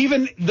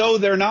even though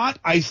they're not,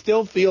 I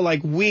still feel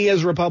like we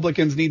as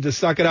Republicans need to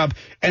suck it up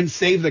and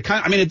save the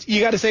country. I mean,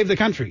 you got to save the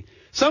country.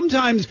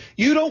 Sometimes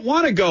you don't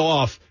want to go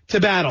off to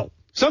battle.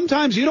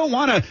 Sometimes you don't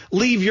want to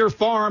leave your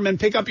farm and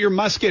pick up your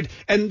musket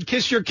and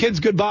kiss your kids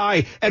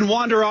goodbye and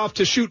wander off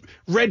to shoot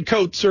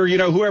redcoats or,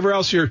 whoever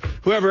else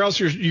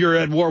you're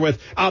at war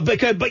with.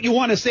 But you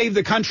want to save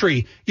the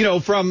country,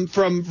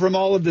 from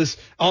all of this,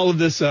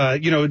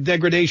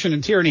 degradation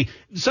and tyranny.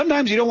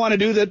 Sometimes you don't want to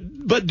do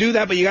that, but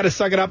you got to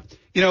suck it up,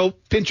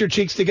 pinch your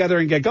cheeks together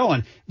and get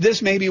going.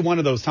 This may be one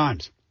of those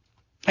times.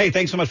 Hey,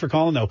 thanks so much for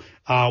calling though.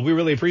 We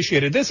really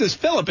appreciate it. This is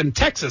Philip in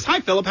Texas. Hi,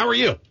 Philip. How are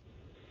you?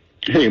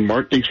 Hey,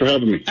 Mark, thanks for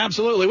having me.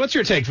 Absolutely. What's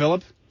your take,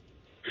 Philip?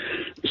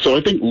 So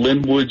I think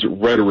Lynn Wood's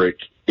rhetoric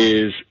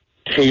is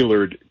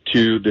tailored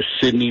to the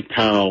Sidney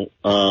Powell,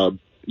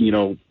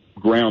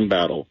 ground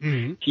battle.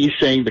 Mm-hmm. He's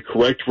saying the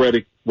correct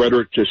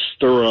rhetoric to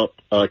stir up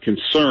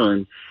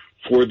concern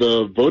for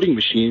the voting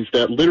machines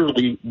that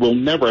literally will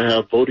never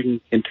have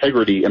voting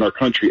integrity in our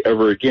country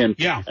ever again.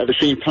 Yeah. At the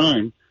same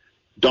time,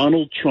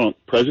 Donald Trump,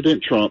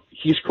 President Trump,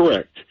 he's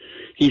correct.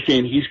 He's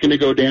saying he's going to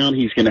go down.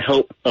 He's going to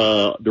help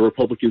the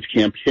Republicans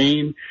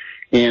campaign,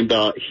 and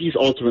he's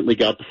ultimately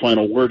got the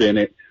final word in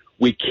it.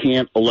 We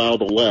can't allow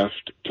the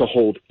left to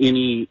hold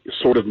any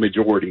sort of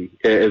majority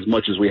as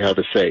much as we have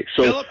a say.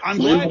 So Philip,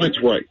 Lynn Wood's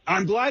right.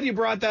 I'm glad you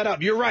brought that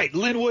up. You're right.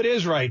 Lynn Wood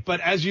is right.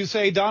 But as you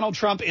say, Donald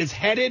Trump is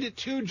headed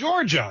to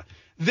Georgia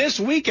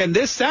this weekend,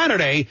 this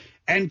Saturday,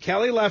 and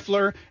Kelly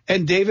Loeffler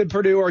and David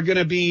Perdue are going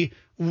to be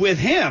with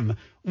him.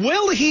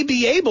 Will he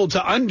be able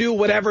to undo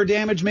whatever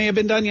damage may have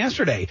been done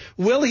yesterday?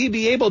 Will he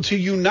be able to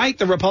unite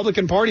the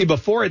Republican Party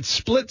before it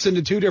splits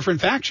into two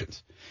different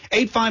factions?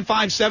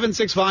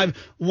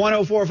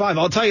 855-765-1045.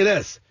 I'll tell you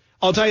this.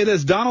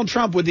 Donald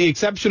Trump, with the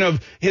exception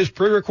of his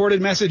pre-recorded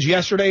message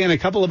yesterday and a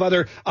couple of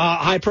other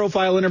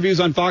high-profile interviews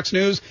on Fox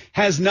News,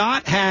 has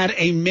not had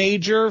a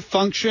major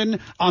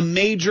function, a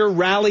major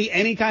rally,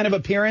 any kind of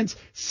appearance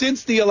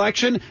since the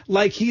election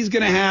like he's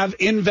going to have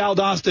in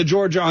Valdosta,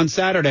 Georgia on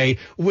Saturday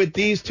with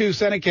these two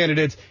Senate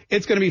candidates.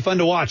 It's going to be fun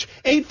to watch.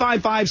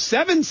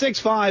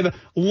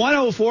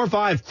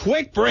 855-765-1045.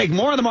 Quick break.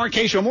 More of the Mark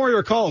Kaye Show. More of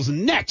your calls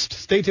next.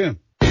 Stay tuned.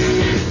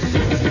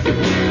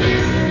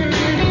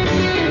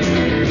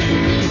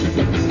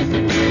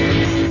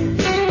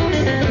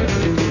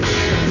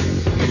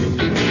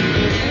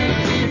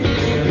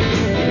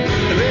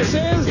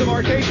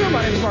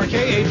 My name is Mark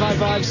Kaye.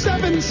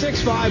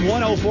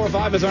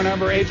 855-765-1045 is our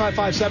number.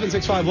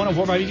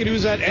 855-765-1045. You can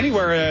use that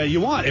anywhere you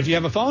want. If you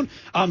have a phone,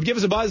 give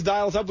us a buzz,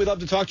 dial us up. We'd love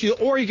to talk to you.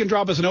 Or you can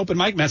drop us an open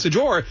mic message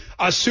or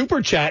a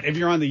super chat if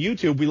you're on the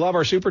YouTube. We love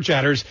our super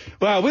chatters.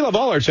 Well, we love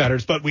all our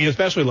chatters, but we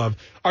especially love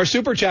our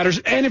super chatters.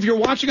 And if you're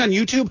watching on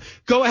YouTube,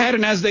 go ahead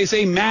and, as they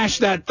say, mash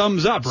that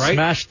thumbs up, right?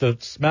 Smash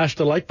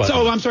the like button.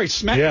 So I'm sorry.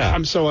 Yeah.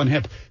 I'm so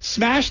unhip.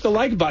 Smash the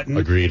like button.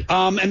 Agreed.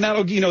 And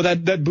that'll,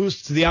 that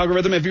boosts the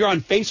algorithm. If you're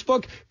on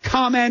Facebook,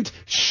 comment,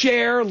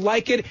 share,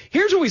 like it.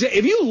 Here's what we say.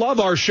 If you love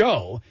our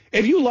show,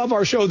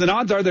 then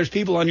odds are there's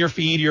people on your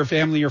feed, your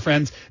family, your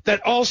friends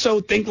that also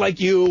think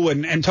like you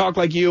and talk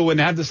like you and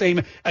have the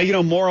same,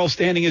 moral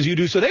standing as you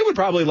do. So they would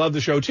probably love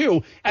the show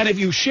too. And if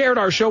you shared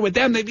our show with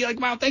them, they'd be like,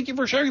 wow, thank you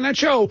for sharing that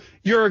show.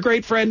 You're a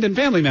great friend and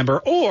family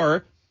member.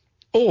 Or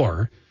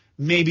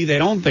maybe they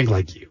don't think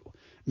like you.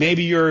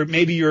 Maybe you're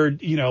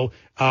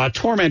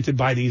tormented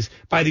by these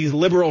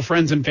liberal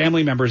friends and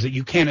family members that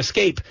you can't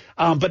escape.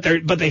 But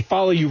they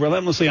follow you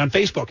relentlessly on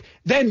Facebook.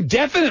 Then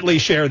definitely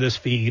share this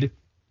feed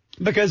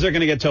because they're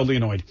going to get totally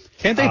annoyed.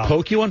 Can't they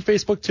poke you on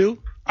Facebook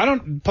too? I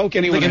don't poke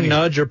anyone. Like a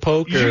nudge or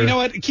poke or you know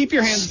what? Keep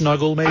your hands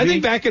snuggle. Maybe. I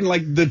think back in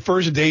like the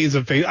first days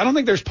of Facebook, I don't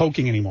think there's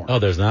poking anymore. Oh,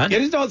 there's not.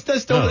 It's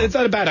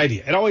not a bad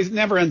idea. It always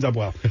never ends up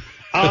well.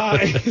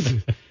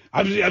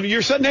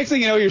 You're sitting next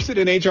thing you know, you're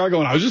sitting in HR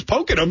going, I was just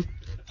poking him.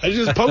 I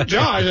just poked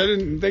Josh. I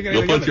didn't think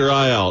anything. Go poke your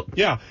eye out.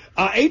 Yeah.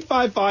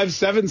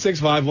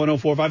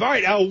 855-765-1045. All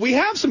right. We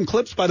have some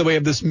clips, by the way,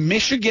 of this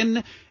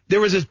Michigan.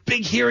 There was this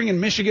big hearing in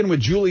Michigan with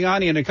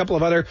Giuliani and a couple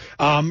of other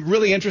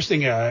really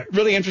interesting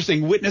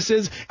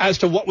witnesses as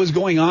to what was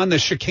going on, the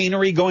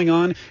chicanery going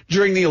on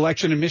during the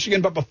election in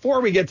Michigan. But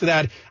before we get to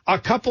that, a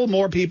couple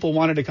more people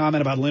wanted to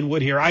comment about Lynn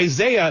Wood here.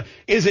 Isaiah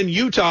is in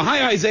Utah.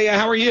 Hi, Isaiah.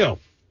 How are you?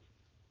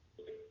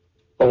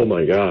 Oh,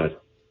 my God.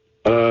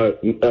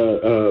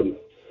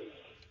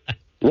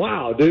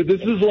 Wow, dude,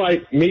 this is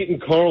like meeting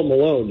Karl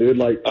Malone, dude.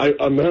 Like,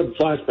 I'm having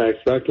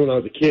flashbacks back to when I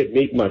was a kid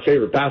meeting my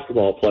favorite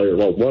basketball player.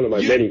 Well, one of my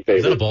many favorites.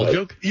 Is that a ball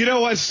joke? You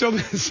know what? So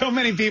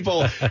many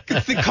people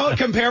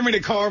compare me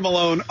to Karl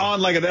Malone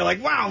they're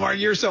like, wow, Mark,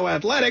 you're so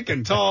athletic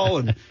and tall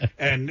and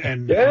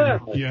yeah.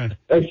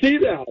 I see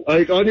that,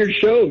 like, on your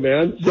show,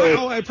 man. So,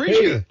 wow, I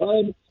appreciate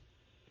it.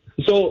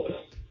 So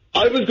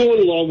I was going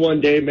along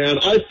one day, man.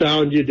 I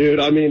found you, dude.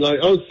 I mean, like,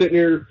 I was sitting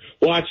here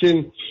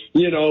watching,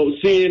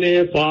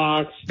 CNN,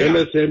 Fox,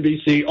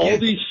 MSNBC, all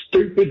these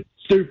stupid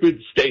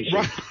stations.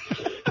 Right.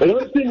 And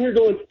I'm sitting here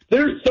going,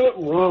 there's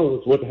something wrong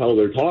with what the hell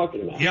they're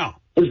talking about. Yeah.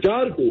 There's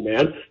got to be,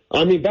 man.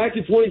 I mean, back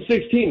in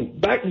 2016,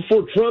 back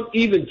before Trump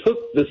even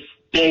took the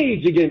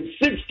stage against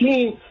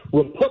 16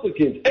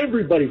 Republicans,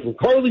 everybody from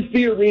Carly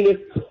Fiorina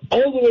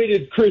all the way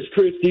to Chris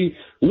Christie,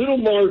 Little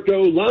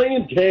Marco,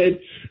 Lion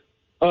Ted,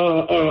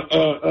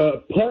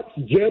 Putz,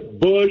 Jeb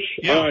Bush.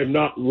 Yeah. I'm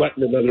not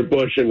letting another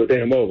Bush in the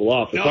damn Oval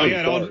Office.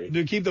 No,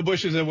 don't keep the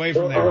Bushes away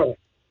from there.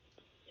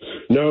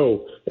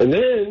 No. And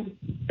then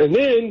on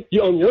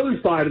the other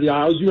side of the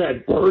aisle, you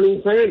had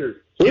Bernie Sanders.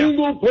 So you ain't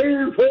going to pay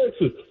your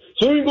taxes.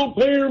 So you ain't going to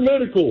pay your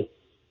medical.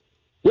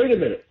 Wait a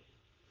minute.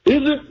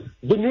 Isn't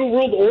the New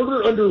World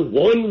Order under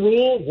one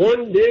rule,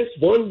 one this,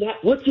 one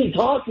that? What's he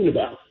talking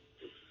about?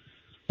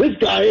 This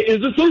guy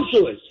is a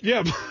socialist.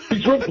 Yeah.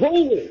 He's from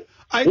Poland.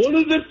 One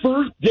of the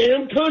first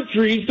damn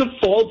countries to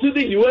fall to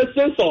the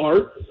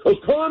USSR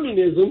of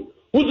communism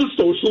was a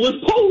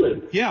socialist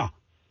Poland. Yeah.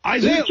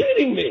 Isaiah, you're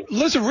kidding me.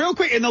 Listen, real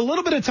quick, in the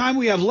little bit of time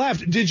we have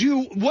left,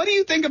 what do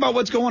you think about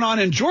what's going on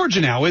in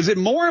Georgia now? Is it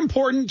more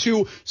important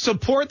to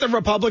support the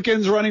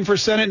Republicans running for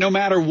Senate no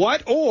matter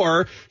what,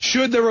 or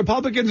should the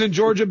Republicans in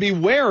Georgia be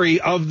wary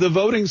of the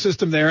voting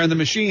system there and the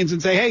machines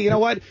and say, hey, you know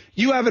what?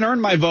 You haven't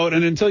earned my vote,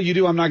 and until you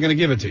do, I'm not going to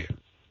give it to you?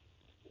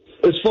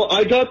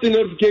 I got the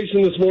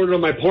notification this morning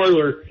on my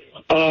Parler.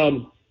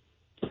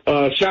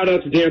 Shout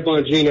out to Dan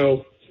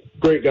Bongino.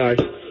 Great guy.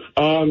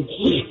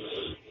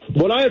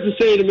 What I have to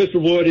say to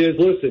Mr. Wood is,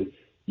 listen,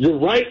 you're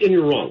right and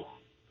you're wrong.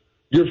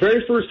 Your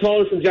very first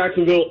caller from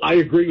Jacksonville, I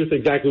agree with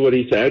exactly what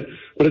he said,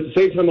 but at the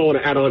same time, I want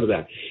to add on to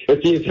that.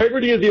 If the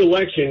integrity of the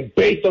election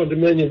based on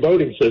Dominion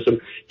voting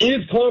system is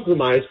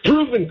compromised,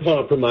 proven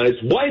compromised,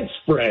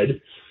 widespread,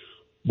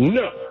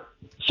 no.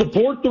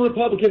 Support the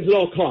Republicans at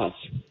all costs.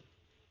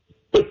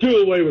 But do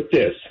away with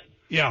this.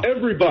 Yeah.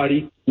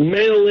 Everybody,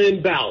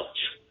 mail-in ballots.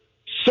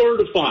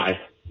 Certify.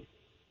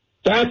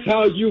 That's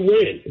how you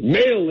win.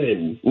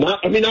 Mail-in.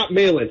 Not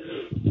mail-in.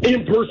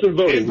 In-person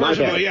voting.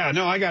 In-person voting. Yeah,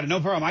 no, I got it. No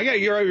problem.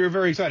 You're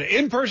very excited.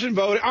 In-person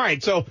voting. All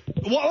right. So,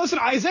 well, listen,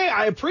 Isaiah,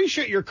 I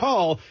appreciate your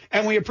call,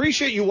 and we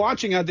appreciate you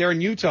watching out there in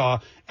Utah.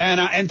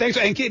 And thanks,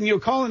 and getting you a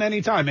call in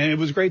any time. And it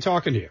was great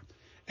talking to you.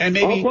 And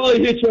maybe I'll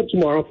probably hit you up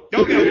tomorrow.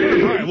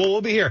 Okay. All right. Well,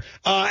 we'll be here.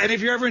 And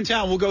if you're ever in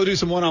town, we'll go do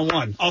some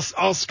one-on-one.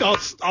 I'll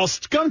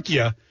skunk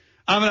you.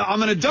 I'm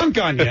gonna dunk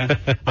on you. I'm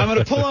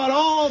gonna pull out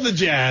all the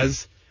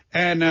jazz.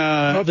 And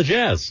the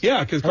jazz.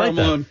 Yeah, because Karl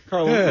Malone. I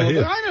know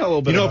a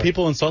little bit. You know what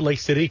people in Salt Lake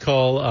City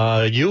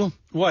call you?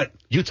 What?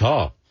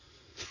 Utah.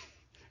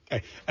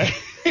 Okay.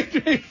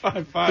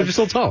 855. You're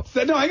still tall.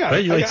 No, I got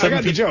it. You're like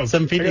 7 feet.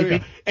 7 feet, 8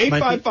 feet.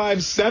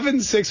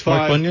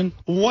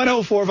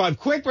 855-765-1045.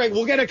 Quick break.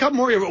 We'll get a couple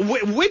more here.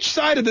 Which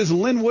side of this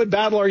Linwood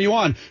battle are you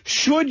on?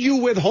 Should you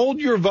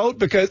withhold your vote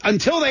because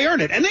until they earn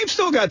it? And they've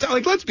still got time.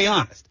 Like, let's be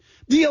honest.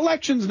 The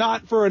election's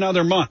not for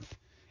another month.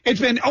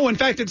 It's been, in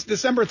fact, it's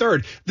December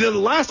 3rd. The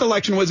last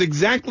election was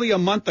exactly a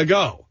month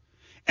ago.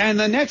 And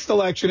the next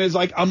election is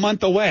like a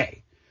month away.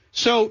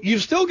 So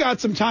you've still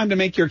got some time to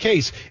make your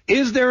case.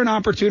 Is there an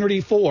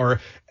opportunity for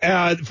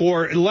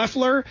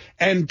Loeffler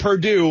and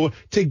Perdue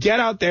to get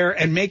out there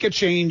and make a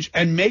change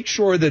and make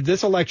sure that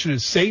this election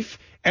is safe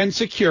and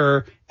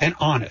secure and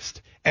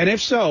honest? And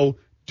if so,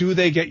 do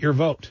they get your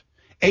vote?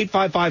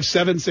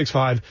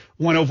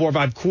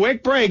 855-765-1045.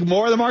 Quick break.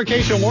 More of the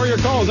Marquez Show. More of your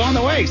calls on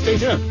the way. Stay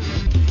tuned.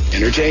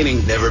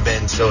 Entertaining. Never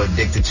been so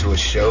addicted to a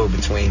show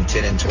between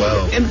 10 and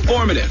 12.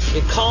 Informative.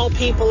 You call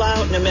people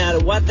out no matter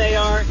what they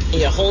are, and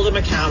you hold them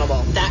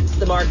accountable. That's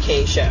the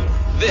Marquez Show.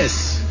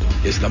 This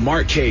is the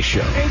Marquez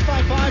Show.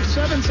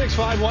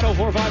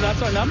 855-765-1045.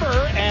 That's our number.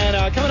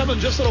 And coming up in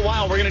just a little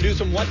while, we're going to do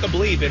some What the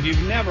Bleep. If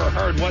you've never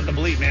heard What the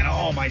Bleep, man,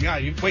 oh, my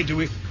God.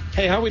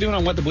 Hey, how are we doing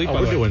on What the Bleep?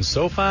 We're doing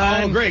so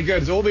fine. Oh, great,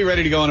 good. So we'll be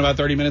ready to go in about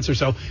 30 minutes or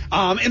so.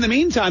 In the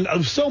meantime,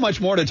 so much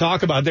more to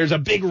talk about. There's a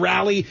big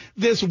rally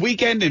this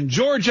weekend in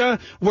Georgia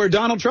where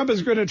Donald Trump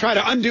is going to try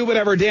to undo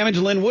whatever damage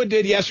Linwood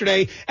did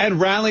yesterday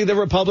and rally the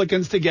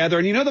Republicans together.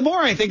 And, the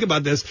more I think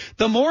about this,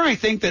 the more I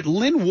think that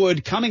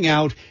Linwood coming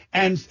out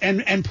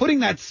and putting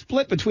that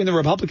split between the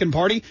Republican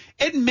Party,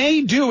 it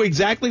may do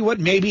exactly what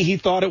maybe he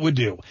thought it would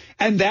do.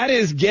 And that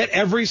is get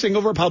every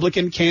single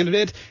Republican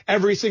candidate,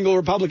 every single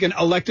Republican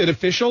elected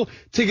official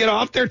to get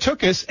off their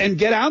tuchus and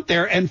get out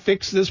there and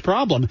fix this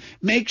problem.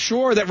 Make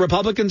sure that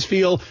Republicans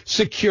feel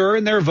secure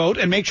in their vote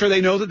and make sure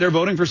they know that they're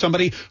voting for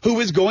somebody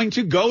who is going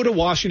to go to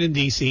Washington,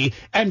 D.C.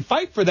 and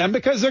fight for them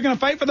because they're going to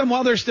fight for them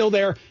while they're still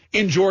there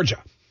in Georgia.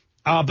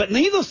 But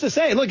needless to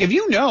say, look,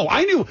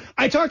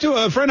 I talked to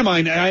a friend of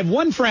mine. I have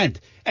one friend,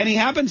 and he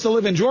happens to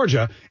live in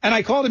Georgia. And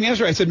I called him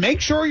yesterday. I said, make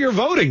sure you're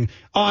voting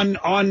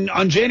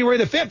on January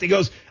the 5th. He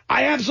goes,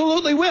 I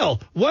absolutely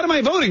will. What am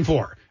I voting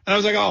for? And I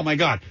was like, oh, my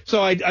God.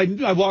 So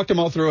I walked him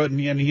all through it,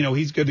 and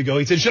he's good to go.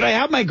 He said, should I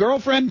have my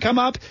girlfriend come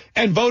up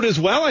and vote as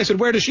well? I said,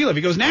 where does she live?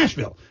 He goes,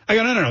 Nashville. I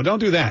go, no, don't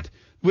do that.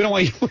 We don't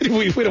want you,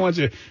 we don't want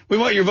you. We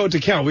want your vote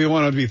to count. We don't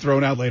want it to be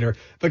thrown out later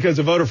because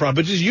of voter fraud.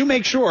 But just you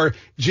make sure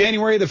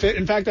January the 5th.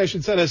 In fact, I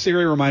should set a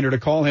Siri reminder to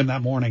call him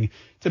that morning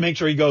to make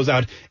sure he goes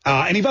out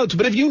and he votes.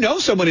 But if you know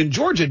someone in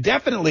Georgia,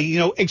 definitely,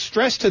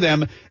 express to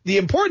them the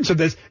importance of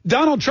this.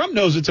 Donald Trump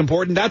knows it's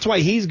important. That's why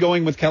he's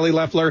going with Kelly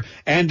Loeffler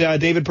and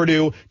David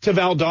Perdue to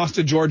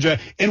Valdosta, Georgia,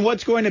 in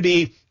what's going to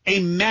be a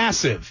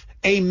massive.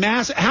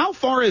 How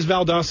far is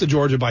Valdosta,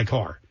 Georgia by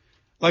car?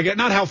 Like,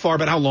 not how far,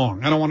 but how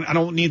long? I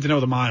don't need to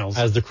know the miles.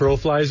 As the crow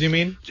flies, you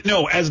mean?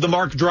 No, as the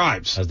Mark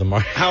drives. As the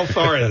Mark. How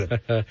far is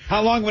it?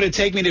 How long would it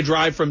take me to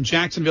drive from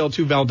Jacksonville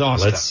to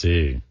Valdosta? Let's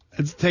see.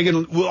 It's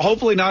taken,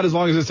 hopefully not as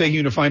long as it's taking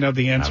you to find out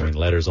the answer. I mean,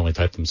 letters only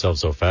type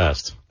themselves so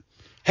fast.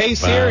 Hey,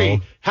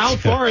 Siri, how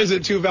far is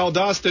it to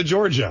Valdosta,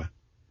 Georgia?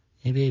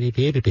 It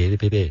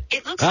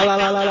looks like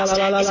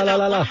Valdosta is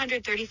about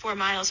 134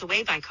 miles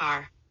away by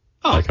car.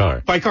 Oh,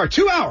 by car.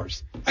 2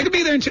 hours. I could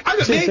be there in two.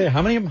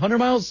 How many 100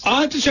 miles?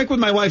 I'll have to check with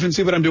my wife and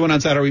see what I'm doing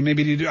on Saturday.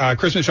 Maybe do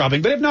Christmas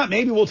shopping. But if not,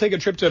 maybe we'll take a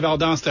trip to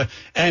Valdosta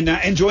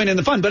and join in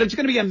the fun. But it's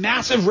going to be a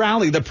massive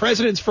rally, the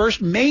president's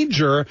first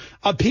major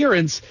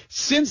appearance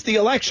since the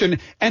election.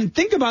 And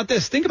think about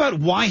this. Think about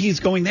why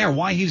he's going there,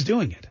 why he's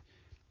doing it.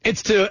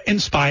 It's to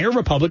inspire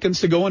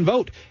Republicans to go and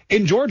vote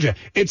in Georgia.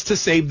 It's to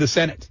save the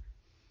Senate.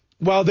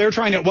 While we're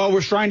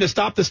trying to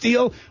stop the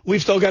steal,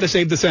 we've still got to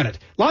save the Senate.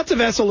 Lots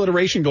of S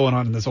alliteration going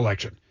on in this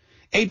election.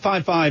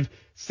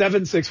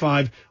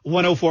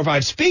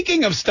 855-765-1045.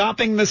 Speaking of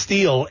stopping the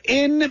steal,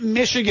 in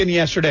Michigan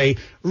yesterday,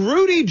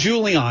 Rudy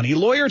Giuliani,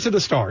 lawyer to the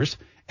stars,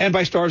 and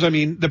by stars I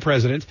mean the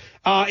president,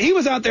 he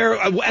was out there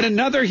at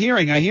another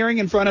hearing, a hearing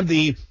in front of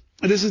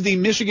this is the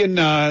Michigan,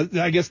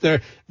 I guess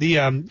the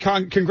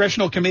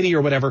congressional committee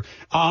or whatever,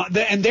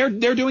 and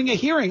they're doing a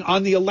hearing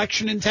on the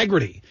election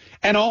integrity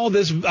and all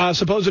this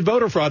supposed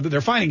voter fraud that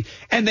they're finding.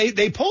 And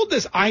they pulled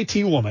this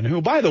IT woman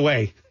who, by the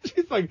way,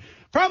 she's like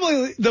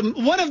probably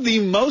one of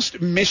the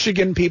most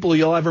Michigan people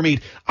you'll ever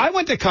meet. I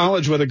went to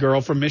college with a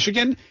girl from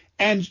Michigan,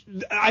 and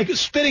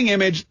spitting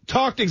image,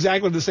 talked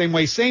exactly the same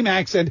way, same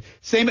accent,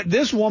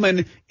 This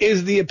woman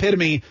is the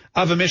epitome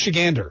of a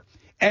Michigander.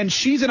 And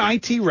she's an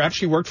IT rep.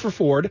 She worked for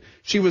Ford.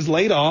 She was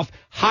laid off,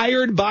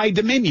 hired by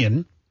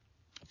Dominion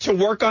to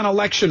work on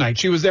election night.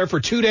 She was there for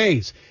 2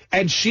 days,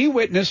 and she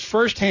witnessed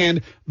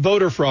firsthand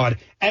voter fraud,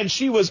 and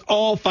she was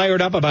all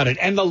fired up about it.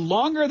 And the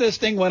longer this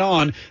thing went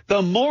on,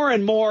 the more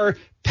and more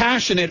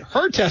passionate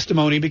her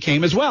testimony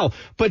became as well.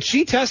 But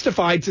she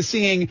testified to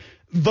seeing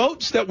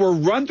votes that were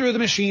run through the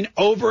machine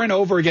over and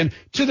over again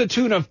to the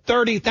tune of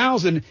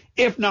 30,000,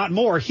 if not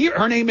more.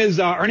 Her name is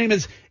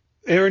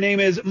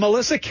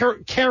Melissa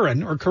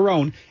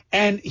Caron,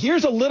 and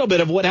here's a little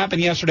bit of what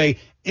happened yesterday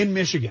in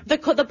Michigan.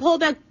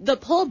 The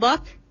poll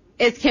book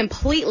is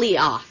completely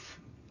off.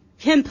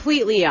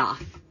 Completely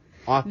off.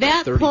 Off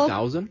by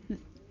 30,000?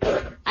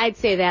 I'd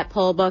say that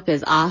poll book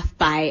is off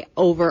by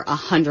over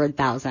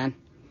 100,000.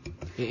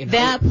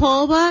 That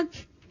poll book.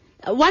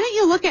 Why don't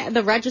you look at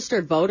the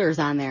registered voters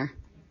on there?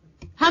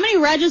 How many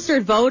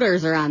registered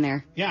voters are on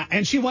there? Yeah,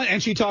 and she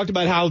talked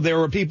about how there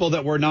were people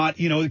that were not,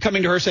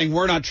 coming to her saying,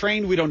 we're not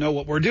trained, we don't know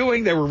what we're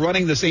doing. They were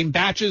running the same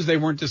batches, they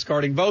weren't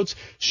discarding votes.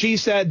 She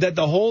said that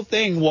the whole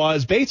thing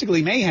was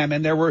basically mayhem,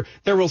 and there were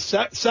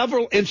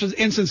several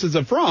instances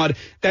of fraud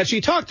that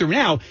she talked through.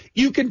 Now,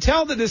 you can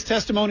tell that this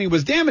testimony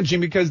was damaging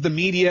because the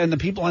media and the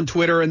people on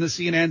Twitter and the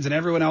CNNs and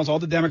everyone else, all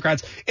the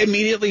Democrats,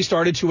 immediately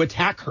started to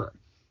attack her.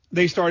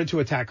 They started to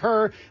attack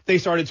her. They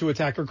started to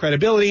attack her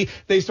credibility.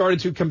 They started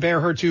to compare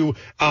her to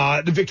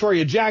the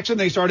Victoria Jackson.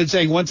 They started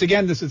saying, once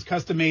again, this is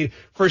custom made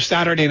for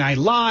Saturday Night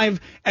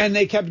Live. And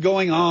they kept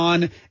going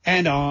on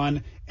and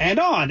on and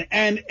on.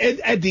 And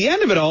at the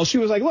end of it all, she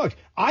was like, look,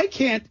 I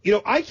can't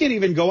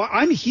even go.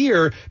 I'm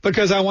here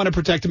because I want to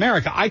protect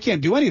America. I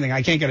can't do anything.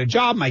 I can't get a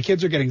job. My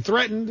kids are getting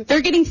threatened. They're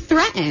getting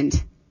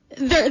threatened.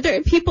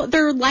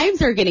 Their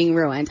lives are getting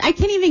ruined. I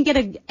can't even get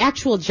an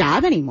actual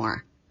job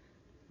anymore.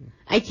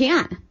 I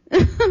can't.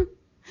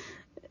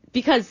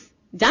 Because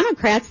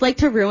Democrats like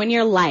to ruin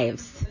your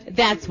lives.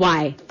 That's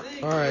why.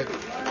 All right.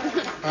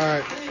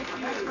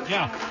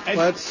 Yeah.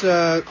 Let's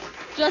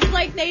just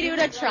like they do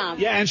to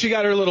Trump. Yeah, and she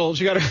got her little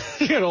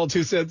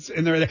 2 cents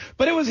in there.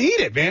 But it was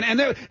heated, man.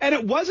 And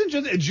it wasn't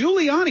just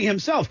Giuliani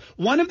himself.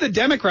 One of the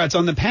Democrats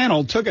on the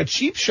panel took a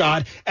cheap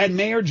shot at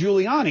Mayor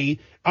Giuliani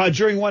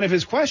during one of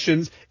his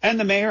questions, and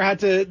the mayor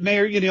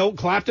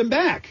clapped him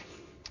back.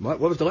 What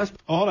was the last?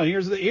 Oh, hold on.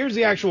 Here's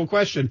the actual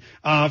question.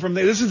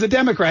 This is a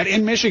Democrat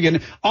in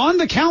Michigan on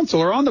the council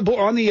or on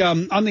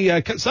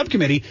the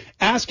subcommittee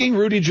asking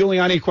Rudy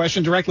Giuliani a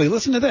question directly.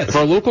 Listen to this. If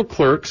our local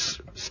clerks,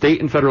 state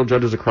and federal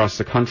judges across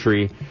the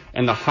country,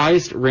 and the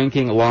highest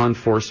ranking law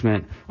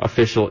enforcement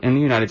official in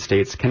the United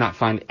States cannot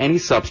find any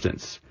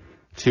substance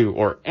to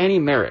or any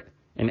merit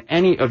in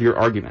any of your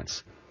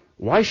arguments,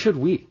 why should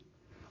we?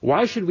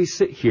 Why should we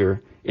sit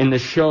here in the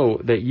show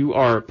that you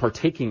are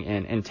partaking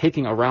in and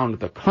taking around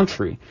the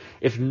country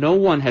if no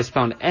one has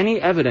found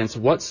any evidence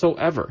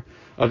whatsoever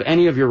of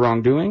any of your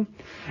wrongdoing?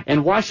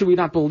 And why should we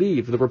not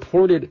believe the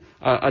reported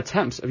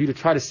attempts of you to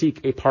try to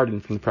seek a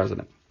pardon from the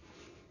president?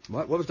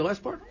 What was the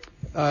last part?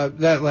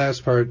 That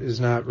last part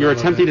is not. You're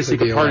attempting to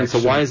seek a pardon, so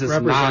why is this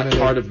not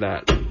part of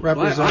that?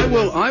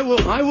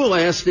 I will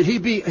ask that he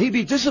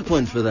be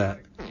disciplined for that.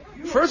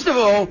 First of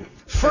all,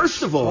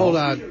 hold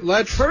on.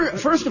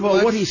 First of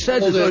all, what he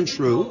said is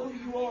untrue.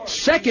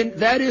 Second,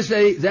 that is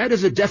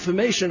a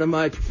defamation of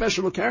my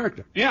professional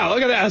character. Yeah,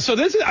 look at that. So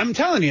I'm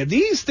telling you,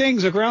 these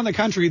things around the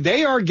country,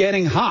 they are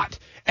getting hot.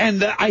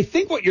 And I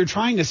think what you're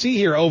trying to see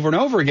here over and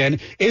over again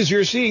is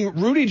you're seeing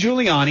Rudy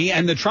Giuliani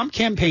and the Trump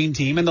campaign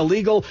team and the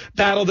legal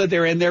battle that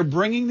they're in. They're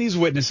bringing these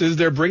witnesses.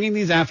 They're bringing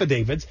these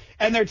affidavits.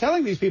 And they're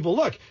telling these people,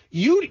 look,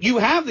 you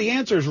have the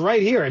answers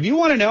right here. If you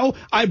want to know,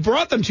 I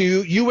brought them to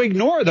you. You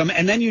ignore them.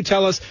 And then you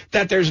tell us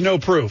that there's no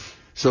proof.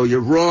 So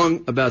you're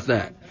wrong about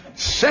that.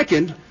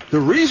 Second, the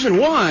reason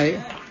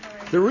why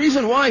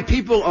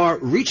people are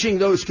reaching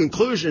those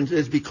conclusions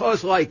is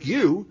because, like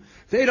you,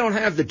 they don't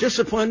have the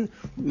discipline,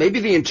 maybe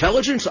the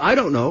intelligence, I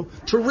don't know,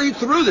 to read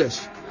through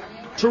this,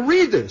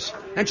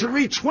 and to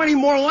read 20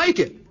 more like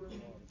it.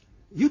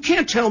 You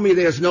can't tell me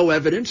there's no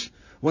evidence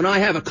when I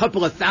have a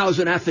couple of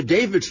thousand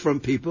affidavits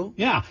from people.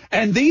 Yeah,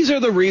 and these are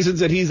the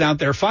reasons that he's out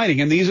there fighting,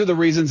 and these are the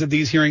reasons that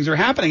these hearings are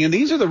happening, and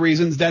these are the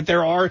reasons that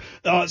there are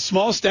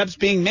small steps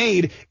being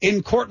made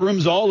in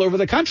courtrooms all over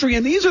the country,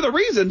 and these are the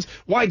reasons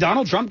why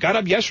Donald Trump got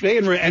up yesterday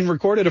and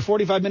recorded a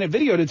 45-minute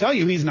video to tell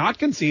you he's not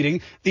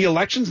conceding, the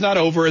election's not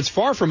over, it's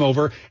far from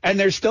over, and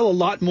there's still a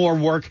lot more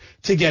work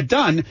to get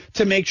done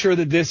to make sure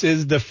that this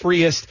is the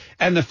freest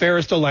and the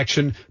fairest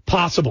election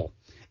possible.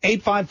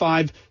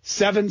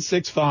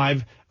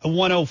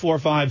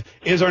 855-765-1045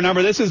 is our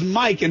number. This is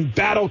Mike in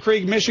Battle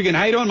Creek, Michigan.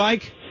 How you doing,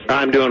 Mike?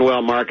 I'm doing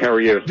well, Mark. How are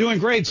you? Doing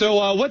great.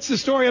 So what's the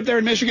story up there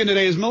in Michigan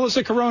today? Is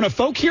Melissa Corona a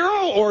folk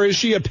hero, or is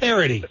she a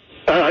parody?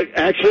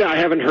 Actually, I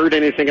haven't heard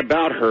anything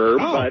about her,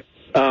 but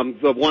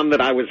the one that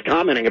I was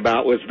commenting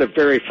about was the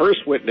very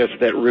first witness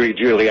that Rudy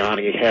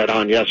Giuliani had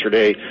on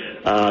yesterday,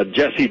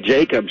 Jessie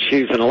Jacobs.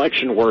 She's an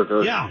election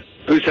worker. Yeah.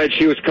 Who said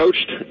she was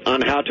coached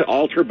on how to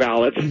alter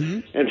ballots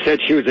and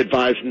said she was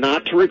advised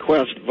not to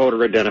request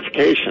voter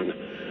identification.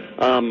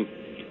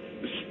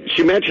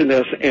 She mentioned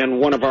this,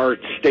 and one of our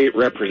state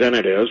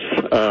representatives,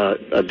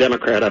 a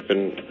Democrat up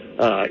in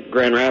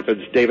Grand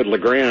Rapids, David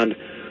LeGrand,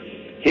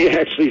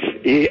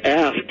 he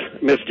asked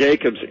Ms.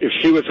 Jacobs if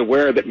she was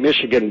aware that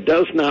Michigan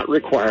does not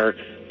require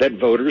that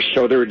voters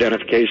show their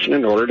identification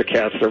in order to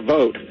cast their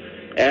vote,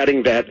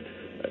 adding that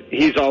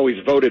he's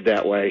always voted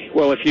that way.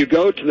 Well, if you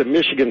go to the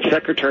Michigan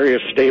Secretary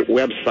of State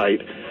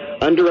website,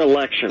 under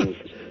elections,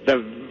 the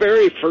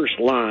very first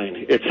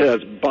line, it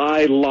says,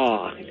 by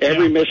law,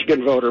 every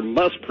Michigan voter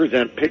must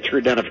present picture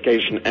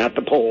identification at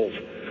the polls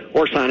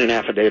or sign an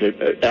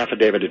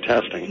affidavit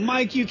attesting.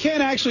 Mike, you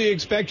can't actually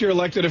expect your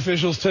elected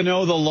officials to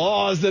know the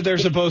laws that they're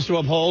supposed to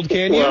uphold,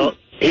 can you? Well,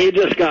 he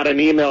just got an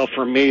email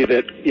from me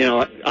that,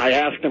 I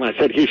asked him, I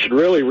said he should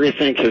really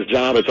rethink his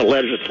job as a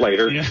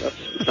legislator. Yeah.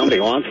 Somebody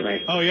wants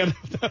me. Oh, yeah,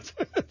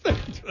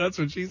 that's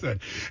what she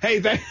said.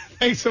 Hey,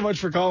 thanks so much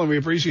for calling. We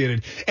appreciate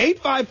it.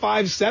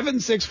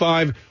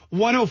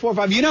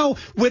 855-765-1045.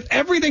 With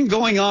everything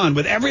going on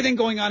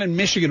in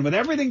Michigan, with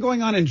everything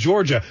going on in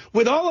Georgia,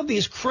 with all of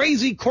these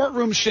crazy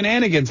courtroom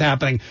shenanigans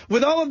happening,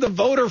 with all of the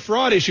voter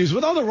fraud issues,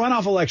 with all the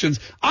runoff elections,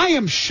 I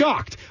am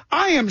shocked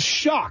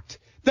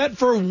that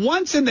for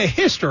once in the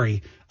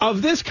history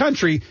of this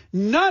country,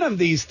 none of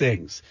these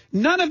things,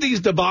 none of these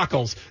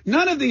debacles,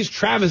 none of these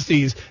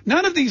travesties,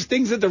 none of these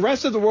things that the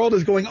rest of the world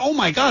is going, oh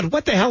my God,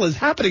 what the hell is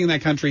happening in that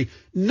country?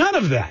 None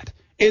of that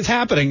is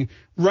happening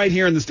right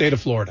here in the state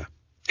of Florida.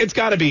 It's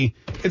got to be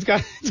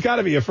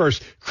a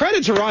first.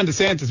 Credit to Ron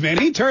DeSantis, man.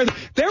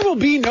 There will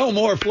be no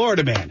more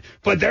Florida man,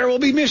 but there will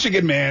be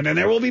Michigan man, and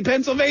there will be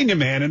Pennsylvania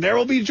man, and there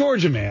will be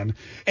Georgia man.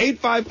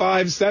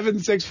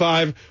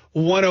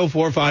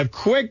 855-765-1045.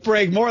 Quick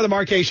break. More of the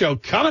Mark Kaye Show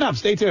coming up.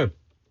 Stay tuned.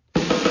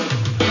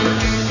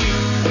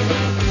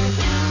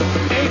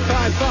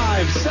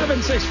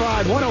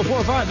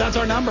 855-765-1045. That's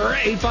our number.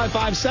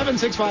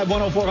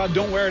 855-765-1045.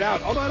 Don't wear it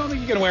out. Although I don't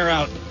think you can wear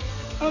out.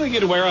 I don't think you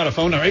can wear out a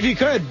phone number. If you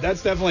could,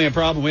 that's definitely a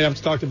problem. We have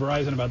to talk to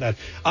Verizon about that.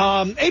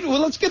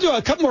 Let's get to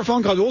a couple more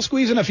phone calls. We'll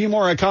squeeze in a few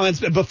more comments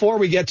before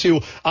we get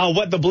to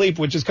what the bleep,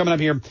 which is coming up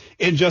here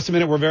in just a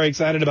minute. We're very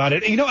excited about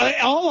it.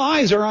 All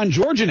eyes are on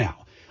Georgia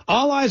now.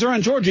 All eyes are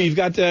on Georgia. You've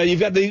got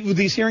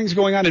these hearings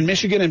going on in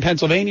Michigan and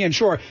Pennsylvania, and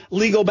sure,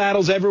 legal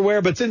battles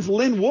everywhere. But since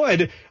Lin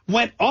Wood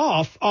went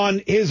off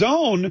on his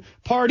own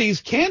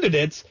party's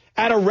candidates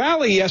at a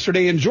rally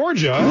yesterday in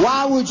Georgia.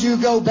 Why would you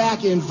go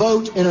back and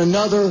vote in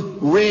another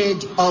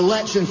rigged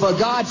election? For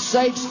God's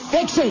sakes,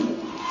 fix it.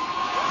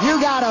 You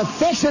gotta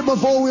fix it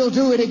before we'll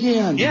do it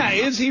again. Yeah,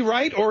 is he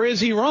right or is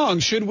he wrong?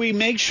 Should we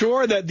make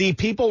sure that the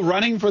people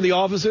running for the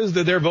offices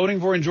that they're voting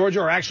for in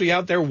Georgia are actually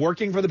out there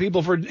working for the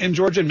people in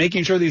Georgia and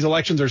making sure these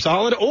elections are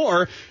solid?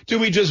 Or do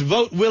we just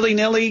vote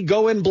willy-nilly,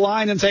 go in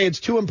blind and say it's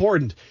too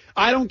important?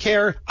 I don't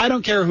care. I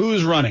don't care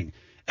who's running.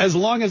 As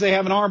long as they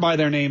have an R by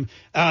their name,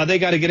 they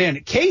got to get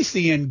in.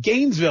 Casey in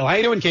Gainesville. How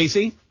you doing,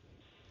 Casey?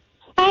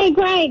 Hey,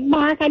 great,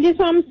 Mark. I just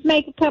wanted to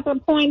make a couple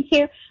of points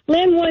here.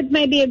 Lynn Woods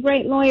may be a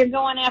great lawyer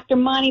going after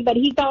money, but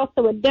he's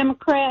also a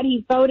Democrat.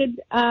 He voted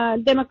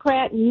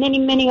Democrat in many,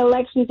 many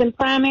elections and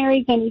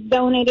primaries, and he's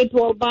donated to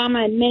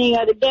Obama and many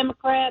other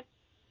Democrats.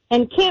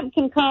 And Kemp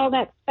can call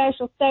that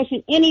special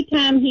session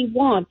anytime he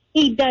wants.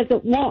 He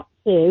doesn't want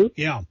to.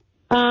 Yeah.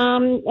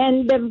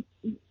 And the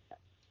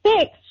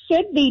fix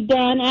should be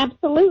done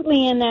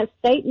absolutely in that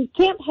state, and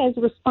Kemp has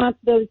a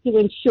responsibility to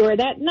ensure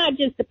that, not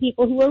just the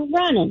people who are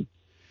running.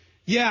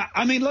 Yeah,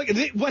 I mean, look,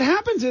 what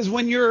happens is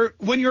when you're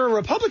a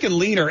Republican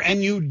leader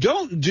and you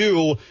don't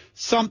do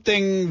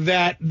something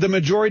that the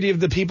majority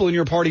of the people in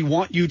your party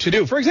want you to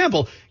do. For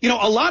example,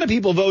 a lot of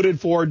people voted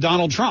for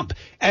Donald Trump,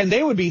 and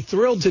they would be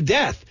thrilled to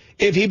death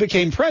if he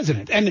became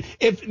president. And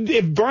if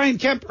Brian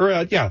Kemp,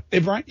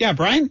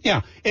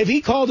 if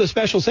he called a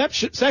special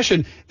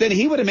session, then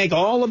he would make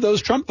all of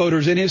those Trump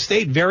voters in his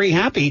state very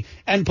happy,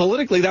 and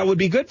politically that would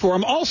be good for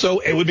him. Also,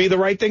 it would be the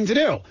right thing to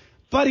do.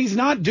 But he's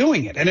not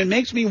doing it, and it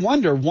makes me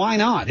wonder, why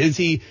not? Is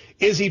he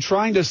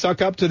trying to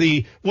suck up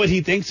to what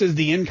he thinks is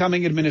the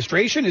incoming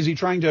administration? Is he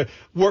trying to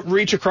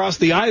reach across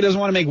the aisle? He doesn't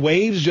want to make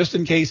waves just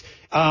in case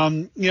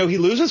he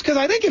loses? Because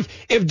I think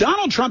if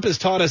Donald Trump has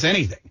taught us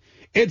anything,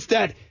 it's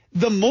that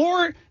the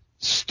more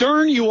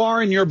stern you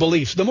are in your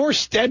beliefs, the more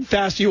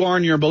steadfast you are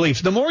in your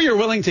beliefs, the more you're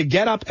willing to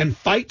get up and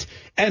fight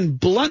and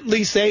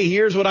bluntly say,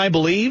 here's what I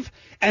believe,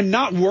 and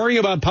not worry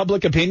about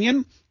public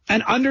opinion.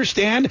 And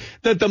understand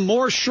that the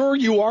more sure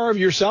you are of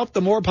yourself,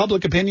 the more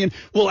public opinion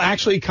will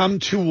actually come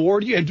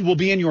toward you and will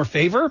be in your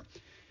favor.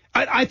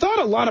 I thought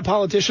a lot of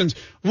politicians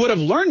would have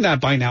learned that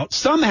by now.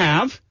 Some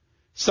have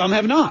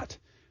not.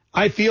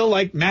 I feel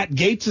like Matt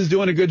Gaetz is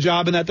doing a good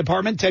job in that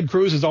department. Ted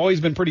Cruz has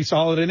always been pretty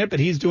solid in it, but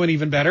he's doing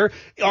even better.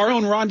 Our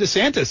own Ron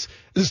DeSantis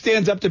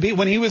stands up to be,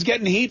 when he was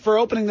getting heat for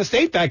opening the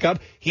state back up,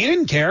 he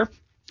didn't care.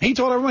 He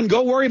told everyone,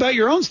 go worry about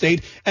your own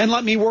state and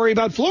let me worry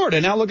about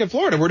Florida. Now look at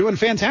Florida. We're doing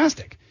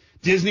fantastic.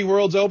 Disney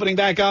World's opening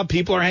back up.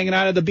 People are hanging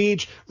out at the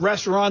beach.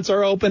 Restaurants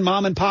are open.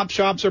 Mom and pop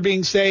shops are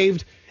being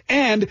saved.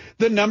 And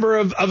the number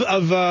of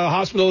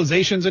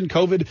hospitalizations and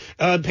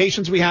COVID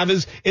patients we have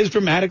is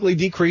dramatically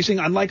decreasing,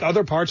 unlike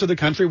other parts of the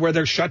country where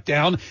they're shut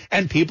down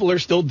and people are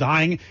still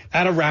dying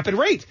at a rapid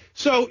rate.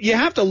 So you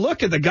have to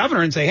look at the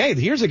governor and say, hey,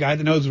 here's a guy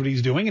that knows what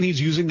he's doing, and he's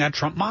using that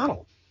Trump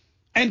model.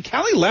 And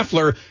Kelly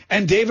Loeffler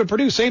and David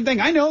Perdue, same thing.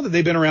 I know that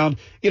they've been around.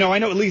 I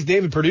know at least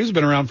David Perdue's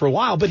been around for a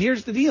while. But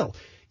here's the deal.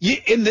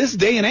 In this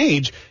day and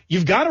age,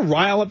 you've got to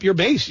rile up your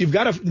base. You've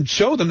got to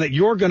show them that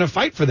you're going to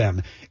fight for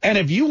them. And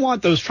if you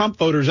want those Trump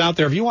voters out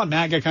there, if you want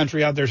MAGA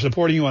country out there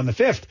supporting you on the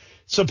 5th,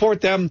 support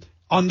them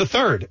on the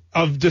 3rd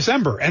of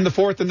December and the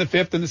 4th and the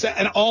 5th and the 7th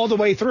and all the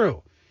way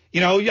through.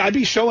 I'd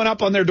be showing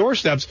up on their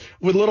doorsteps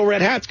with little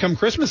red hats come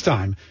Christmas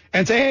time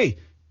and say, hey,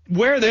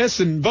 wear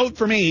this and vote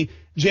for me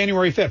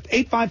January 5th.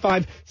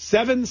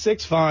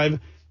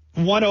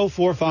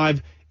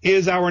 855-765-1045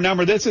 is our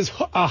number. This is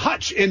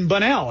Hutch in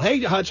Bunnell.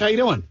 Hey, Hutch, how you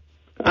doing?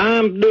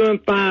 I'm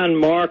doing fine,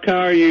 Mark.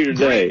 How are you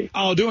today? Great.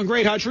 Oh, doing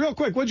great, Hutch. Real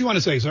quick, what do you want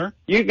to say, sir?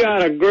 You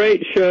got a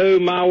great show.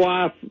 My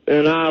wife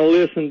and I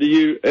listen to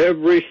you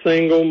every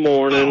single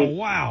morning. Oh,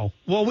 wow.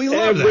 Well, we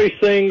love that. Every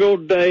single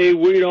day.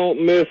 We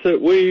don't miss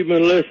it. We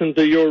even listen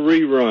to your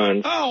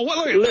reruns. Oh,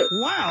 well,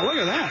 look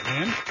at that,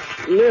 man.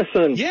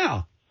 Listen.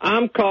 Yeah.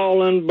 I'm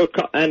calling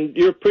because, and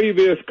your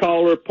previous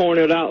caller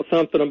pointed out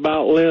something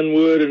about Lynn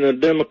Wood and a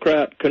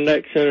Democrat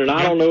connection, and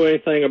I don't know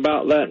anything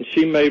about that, and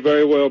she may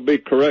very well be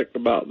correct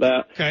about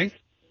that. Okay.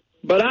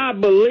 But I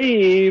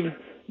believe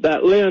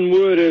that Lynn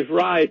Wood is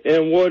right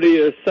in what he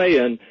is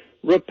saying.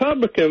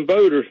 Republican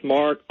voters,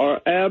 Mark, are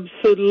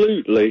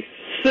absolutely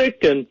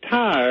sick and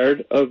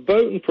tired of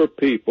voting for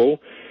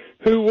people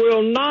who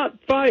will not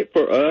fight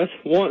for us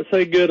once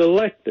they get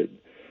elected.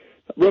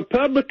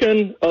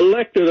 Republican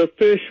elected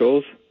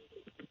officials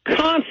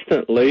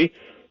constantly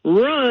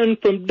run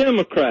from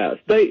Democrats.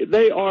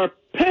 They are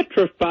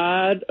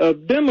petrified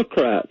of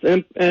Democrats,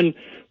 and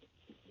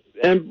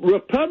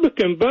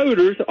Republican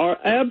voters are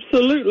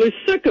absolutely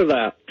sick of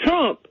that.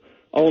 Trump,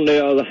 on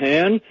the other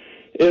hand,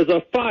 is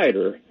a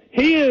fighter.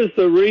 He is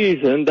the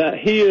reason that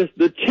he is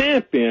the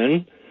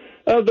champion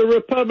of the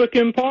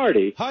Republican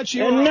Party. Hutch,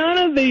 and none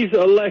of these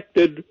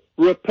elected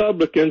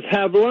Republicans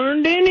have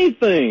learned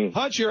anything.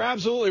 Hutch, you're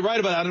absolutely right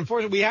about that.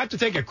 Unfortunately, we have to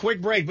take a quick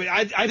break, but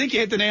I think you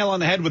hit the nail on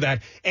the head with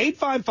that.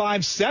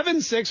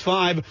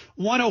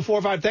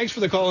 855-765-1045. Thanks for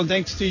the call, and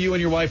thanks to you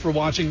and your wife for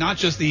watching, not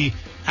just the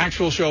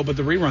actual show, but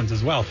the reruns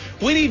as well.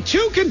 We need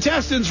 2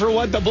 contestants for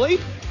What the Bleep.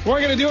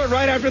 We're going to do it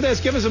right after this.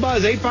 Give us a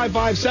buzz,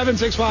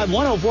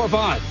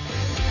 855-765-1045.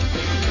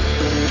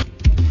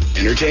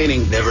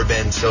 Entertaining. Never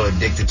been so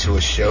addicted to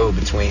a show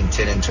between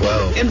 10 and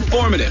 12.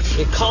 Informative.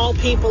 You call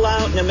people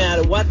out no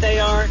matter what they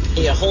are, and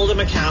you hold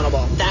them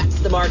accountable. That's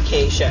the Mark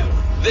Kaye Show.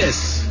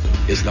 This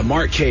is the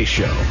Mark Kaye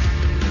Show.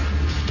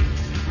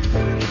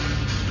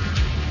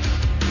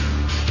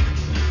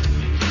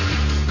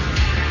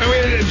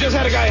 We just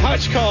had a guy,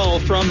 Hutch,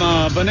 call from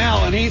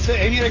Bunnell, and he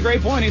had a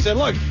great point. He said,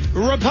 look,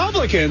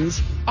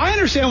 Republicans, I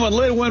understand what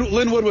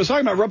Lynn Wood was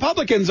talking about.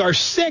 Republicans are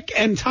sick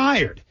and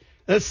tired.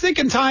 They're sick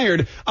and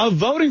tired of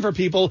voting for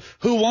people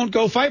who won't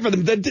go fight for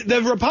them.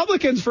 The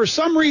Republicans, for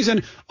some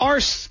reason,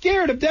 are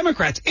scared of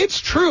Democrats. It's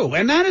true,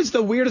 and that is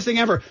the weirdest thing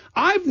ever.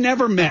 I've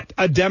never met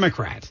a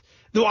Democrat,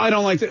 though I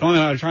don't like to,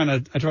 I try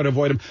to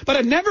avoid them, but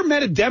I've never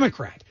met a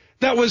Democrat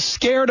that was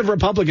scared of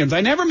Republicans.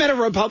 I never met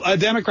a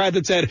Democrat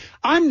that said,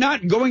 I'm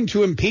not going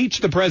to impeach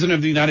the president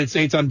of the United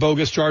States on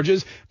bogus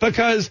charges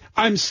because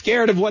I'm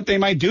scared of what they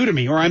might do to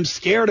me, or I'm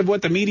scared of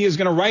what the media is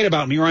going to write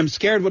about me, or I'm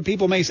scared what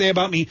people may say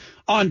about me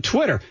on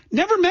Twitter.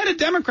 Never met a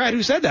Democrat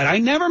who said that. I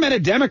never met a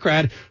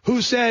Democrat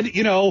who said,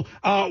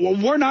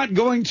 we're not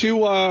going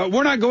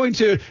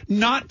to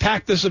not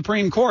pack the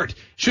Supreme Court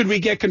should we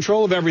get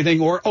control of everything,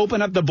 or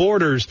open up the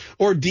borders,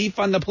 or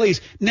defund the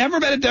police.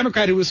 Never met a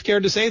Democrat who was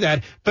scared to say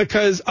that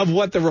because of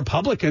what the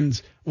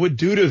Republicans would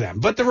do to them.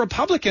 But the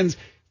Republicans,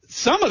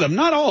 some of them,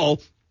 not all,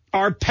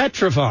 are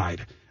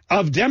petrified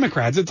of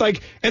Democrats. It's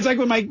like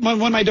when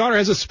my daughter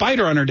has a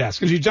spider on her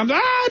desk and she jumps,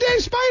 daddy,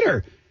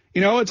 spider.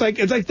 It's like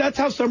that's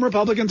how some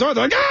Republicans are.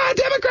 They're like,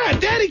 Democrat,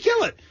 daddy,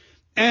 kill it.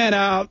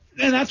 And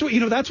that's what,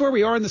 that's where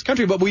we are in this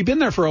country. But we've been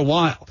there for a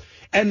while.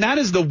 And that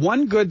is the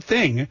one good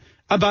thing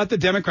about the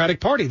Democratic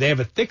Party. They have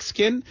a thick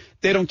skin.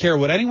 They don't care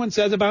what anyone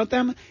says about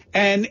them.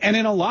 And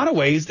in a lot of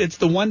ways, it's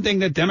the one thing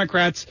that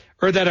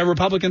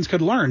Republicans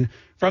could learn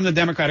from the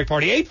Democratic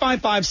Party.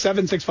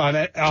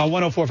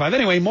 855-765-1045.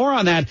 Anyway, more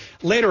on that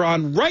later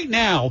on. Right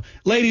now,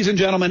 ladies and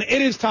gentlemen,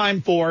 it is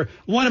time for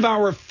one of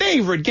our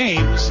favorite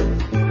games.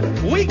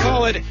 We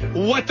call it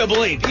What the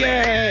Bleep.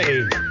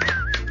 Yay!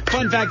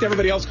 Fun fact,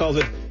 everybody else calls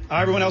it.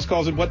 Everyone else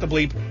calls it What the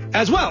Bleep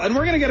as well. And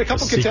we're going to get a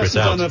couple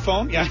contestants on the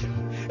phone. Yeah.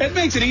 It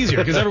makes it easier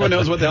because everyone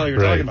knows what the hell you're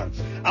talking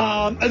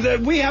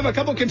about. We have a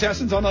couple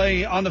contestants on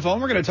the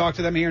phone. We're going to talk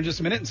to them here in just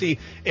a minute and see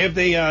if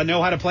they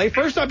know how to play.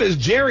 First up is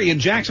Jerry in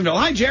Jacksonville.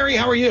 Hi, Jerry.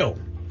 How are you?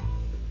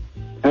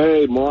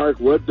 Hey,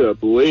 Mark. What the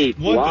bleep?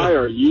 Why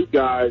are you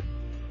guys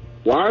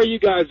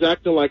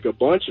acting like a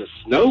bunch of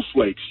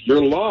snowflakes?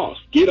 You're lost.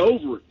 Get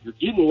over it. You're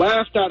getting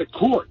laughed out of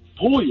court.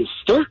 Pull your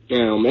skirt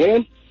down,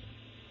 man.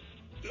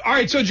 All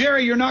right, so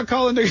Jerry, you're not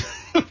calling to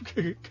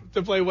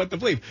play What the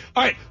Bleep.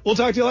 All right, we'll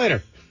talk to you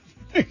later.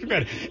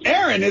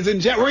 Aaron is in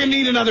we're going to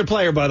need another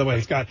player, by the way,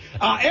 Scott.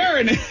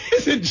 Aaron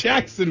is in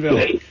Jacksonville.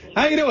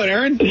 How you doing,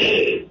 Aaron?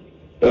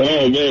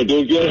 Oh, man,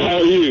 doing good. How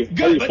are you? Good.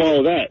 How do you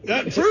follow that?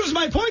 That proves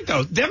my point,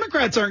 though.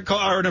 Democrats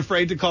aren't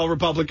afraid to call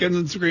Republicans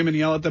and scream and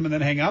yell at them and then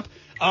hang up.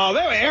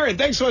 Anyway, Aaron,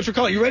 thanks so much for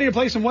calling. You ready to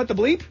play some What the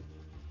Bleep?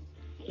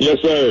 Yes,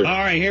 sir. All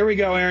right, here we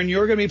go, Aaron.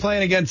 You're going to be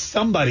playing against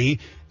somebody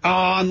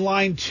on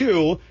line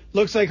 2.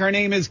 Looks like her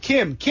name is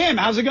Kim. Kim,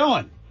 how's it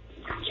going?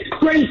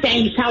 Great,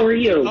 thanks. How are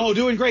you? Oh,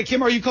 doing great.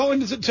 Kim, are you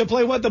calling to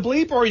play What the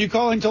Bleep, or are you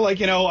calling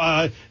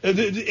to,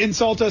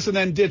 insult us and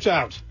then ditch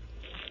out?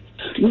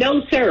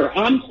 No, sir.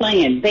 I'm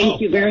playing.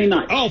 Thank you very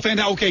much. Oh,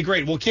 fantastic. Okay,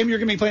 great. Well, Kim, you're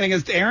going to be playing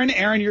against Aaron.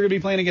 Aaron, you're going to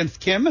be playing against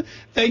Kim.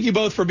 Thank you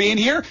both for being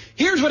here.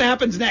 Here's what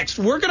happens next.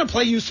 We're going to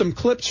play you some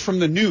clips from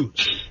the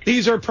news.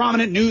 These are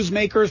prominent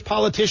newsmakers,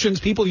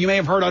 politicians, people you may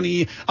have heard on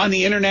the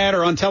internet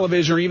or on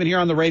television or even here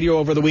on the radio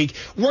over the week.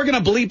 We're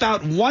going to bleep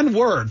out one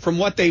word from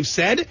what they've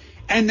said,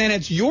 and then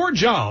it's your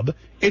job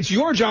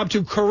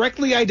to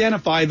correctly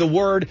identify the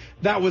word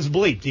that was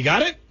bleeped. You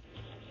got it?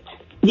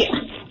 Yes.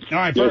 All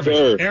right, perfect. Yes,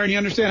 sir. Aaron, you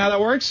understand how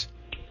that works?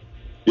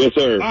 Yes,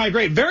 sir. All right,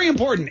 great. Very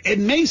important. It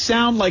may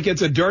sound like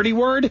it's a dirty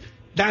word.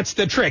 That's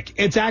the trick.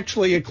 It's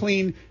actually a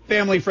clean,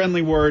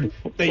 family-friendly word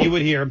that you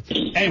would hear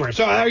anywhere.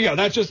 So there you go.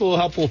 That's just a little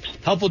helpful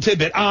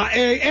tidbit.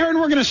 Aaron,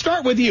 we're going to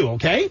start with you,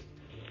 okay?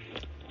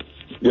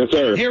 Yes,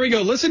 sir. Here we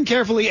go. Listen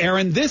carefully,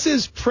 Aaron. This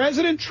is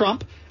President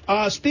Trump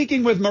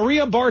speaking with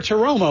Maria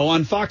Bartiromo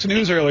on Fox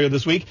News earlier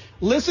this week.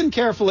 Listen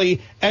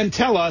carefully and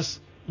tell us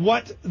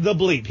what the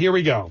bleep. Here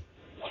we go.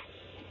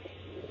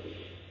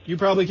 You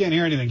probably can't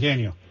hear anything, can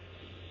you?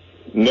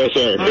 No,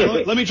 sir.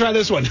 Let me try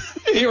this one.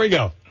 Here we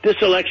go. This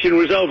election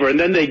was over, and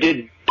then they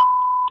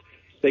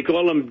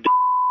call them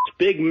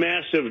big,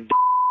 massive.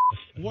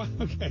 What?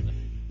 Okay.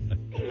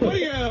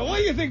 What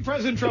do you think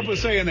President Trump was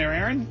saying there,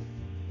 Aaron?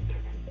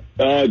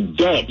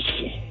 Dumps.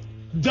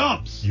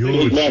 Dumps.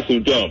 Big,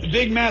 massive dumps.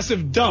 Big,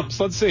 massive dumps.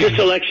 Let's see. This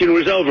election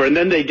was over, and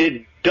then they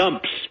did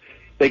dumps.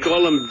 They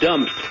call them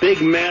dumps.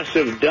 Big,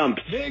 massive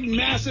dumps. Big,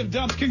 massive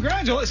dumps.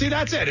 Congratulations. See,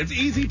 that's it. It's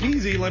easy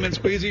peasy, lemon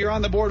squeezy. You're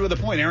on the board with a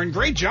point, Aaron.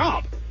 Great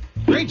job.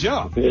 Great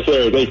job. Yes,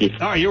 sir. Thank you.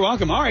 All right, you're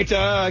welcome. All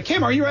right,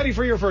 Kim, are you ready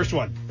for your first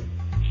one?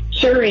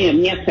 Sure am.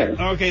 Yes, sir.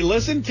 Okay,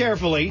 listen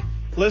carefully.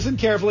 Listen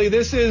carefully.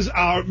 This is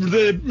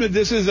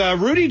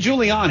Rudy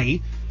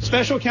Giuliani,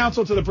 special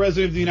counsel to the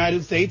President of the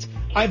United States.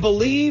 I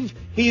believe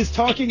he's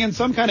talking in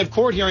some kind of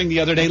court hearing the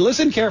other day.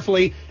 Listen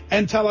carefully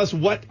and tell us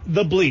what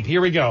the bleep.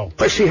 Here we go.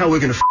 Let's see how we're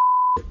going to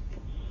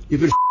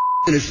You've been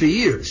in it for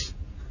years,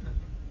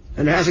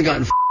 and it hasn't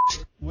gotten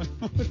What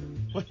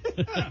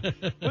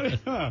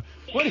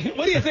do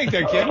you think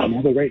there, Kim?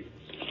 Another rate.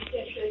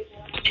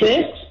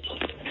 Fix?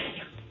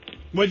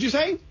 What'd you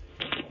say?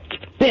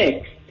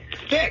 Fix.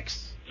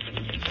 Fix.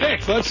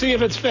 Fix. Let's see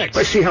if it's fixed.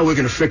 Let's see how we're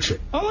going to fix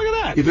it. Oh, look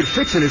at that. You've been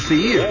fixing it for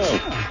years,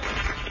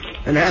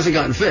 and it hasn't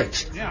gotten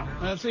fixed. Yeah,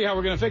 let's see how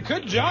we're going to fix.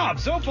 Good job.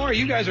 So far,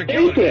 you guys are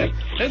killing it.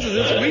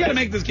 We got to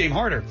make this game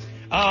harder.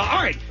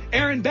 All right,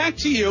 Aaron, back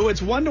to you.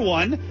 It's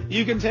 1-1.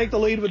 You can take the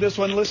lead with this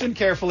one. Listen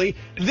carefully.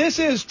 This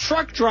is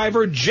truck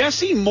driver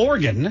Jesse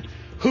Morgan,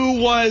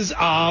 who was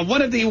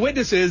one of the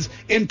witnesses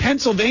in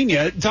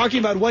Pennsylvania, talking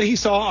about what he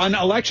saw on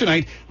election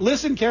night.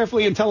 Listen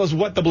carefully and tell us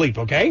what the bleep,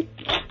 okay?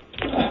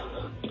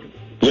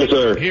 Yes,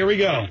 sir. Here we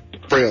go.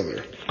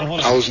 Trailer. Oh,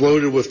 I was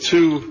loaded with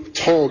 2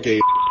 tall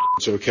gay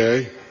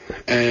okay?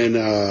 And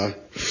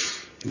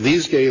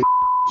these gay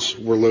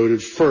were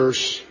loaded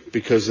first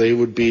because they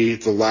would be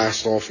the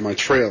last off my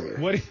trailer.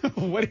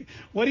 What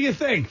do you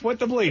think? What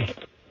the bleep?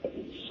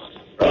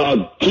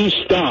 2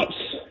 stops.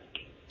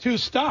 2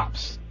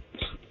 stops.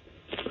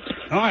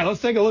 All right,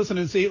 let's take a listen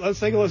and see.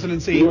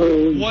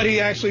 What he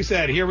actually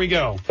said. Here we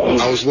go.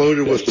 I was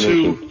loaded with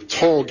 2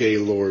 tall gay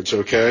lords,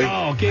 okay?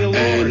 Oh, gay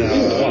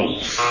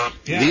lords.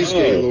 And these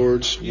gay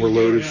lords were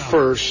loaded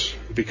first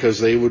because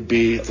they would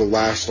be the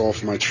last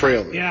off my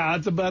trailer. Yeah,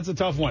 that's a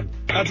tough one.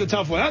 That's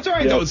all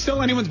right, though. It's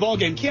still anyone's ball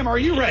game. Kim, are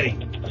you ready?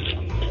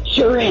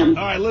 Sure am.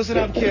 All right, listen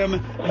up, Kim.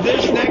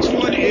 This next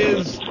one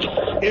is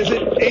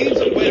it AIDS?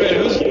 Wait a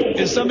minute.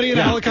 Is somebody in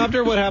a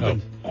helicopter? What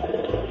happened?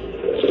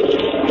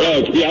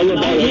 Yeah, I live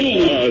by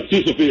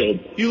Cecil Field.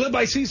 You live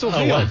by Cecil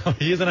Field? Wow.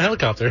 He's in a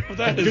helicopter.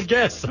 Good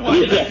guess.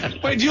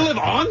 Wait, do you live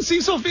on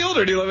Cecil Field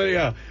or do you live in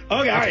Okay,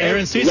 all right.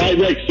 Aaron Cecil. Right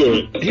next to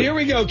it. Here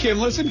we go, Kim.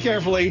 Listen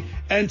carefully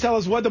and tell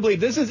us what to believe.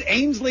 This is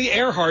Ainsley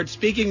Earhart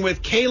speaking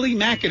with Kaylee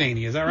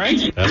McEnany. Is that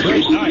right? That's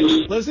right. All right.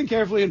 Listen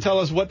carefully and tell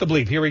us what to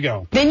believe. Here we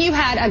go. Then you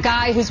had a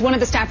guy who's one of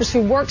the staffers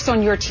who works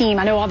on your team.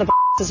 I know all the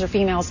are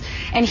females.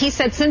 And he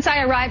said, since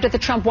I arrived at the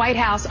Trump White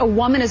House, a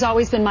woman has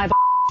always been my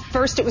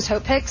First, it was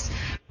Hope Hicks.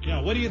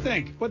 Yeah, what do you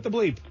think? What the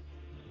bleep?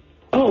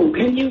 Oh,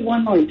 can you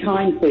one more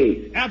time,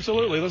 please?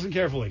 Absolutely. Listen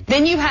carefully.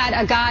 Then you had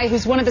a guy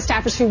who's one of the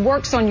staffers who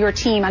works on your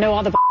team. I know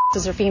all the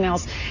are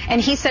females.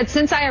 And he said,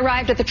 since I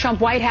arrived at the Trump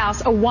White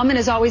House, a woman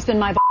has always been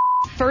my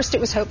First,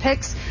 it was Hope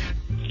Hicks.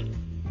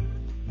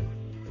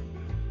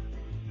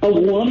 A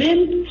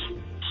woman?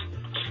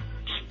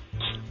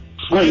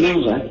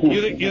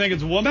 You think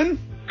it's a woman?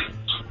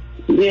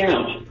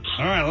 Yeah.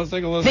 All right, let's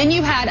take a listen. Then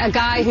you had a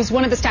guy who's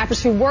one of the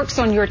staffers who works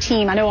on your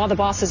team. I know all the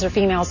bosses are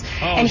females.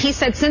 Oh. And he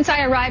said, since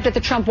I arrived at the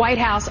Trump White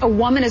House, a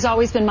woman has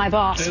always been my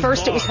boss.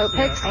 First, it was Hope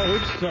Hicks. Oh,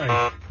 oops,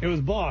 sorry. It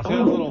was boss. That's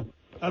a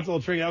little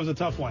tricky. That was a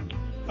tough one.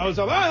 That's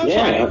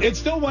right. It's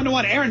still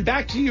 1-1. Aaron,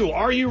 back to you.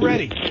 Are you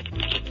ready?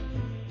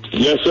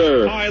 Yes,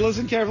 sir. All right,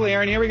 listen carefully,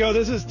 Aaron. Here we go.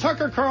 This is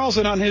Tucker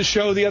Carlson on his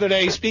show the other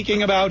day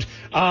speaking about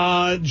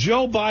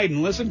Joe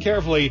Biden. Listen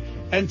carefully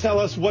and tell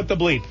us what the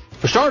bleep.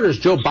 For starters,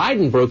 Joe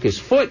Biden broke his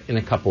foot in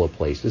a couple of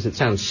places. It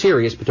sounds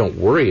serious, but don't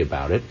worry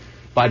about it.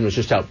 Biden was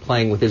just out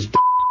playing with his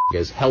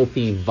as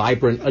healthy,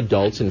 vibrant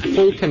adults in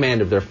full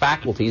command of their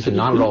faculties and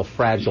not at all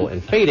fragile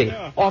and fading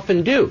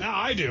often do. Now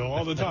I do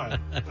all the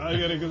time. I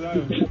get it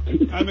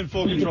because I'm in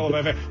full control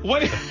of my family. What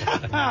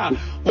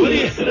do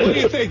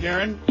you think,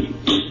 Aaron?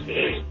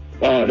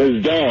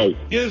 His dog.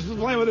 He's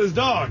playing with his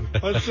dog.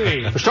 Let's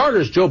see. For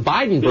starters, Joe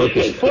Biden broke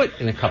his foot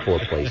in a couple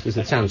of places.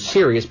 It sounds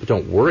serious, but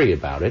don't worry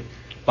about it.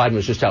 Biden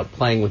was just out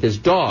playing with his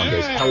dog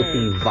as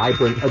healthy,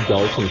 vibrant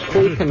adults in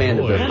full command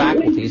of their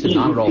faculties and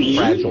not at all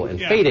fragile and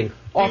fading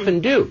often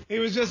do. He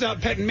was just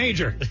out petting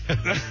Major.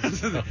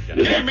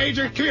 Hey,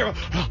 Major, come here.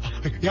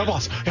 Yeah,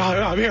 boss.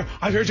 Yeah, I'm here.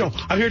 I'm here, Joe.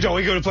 I'm here, Joe.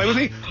 Are you going to play with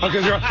me?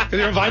 Because you're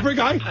a vibrant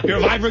guy? You're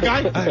a vibrant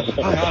guy?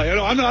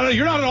 I'm not.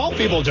 You're not at all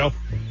people, Joe.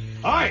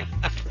 All right.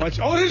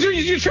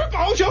 You tripped.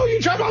 Oh, Joe,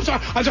 you tripped. I'm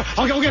sorry.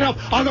 I'll go get help.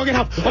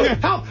 Okay,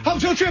 help.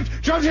 Joe tripped.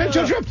 Joe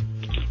tripped.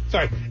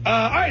 Sorry. All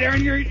right,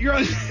 Aaron,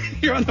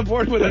 you're on the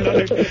board with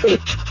another.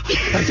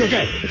 That's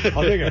okay.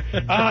 I'll take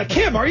it.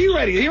 Kim, are you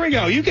ready? Here we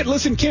go.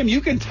 Kim,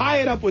 you can tie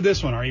it up with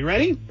this one. Are you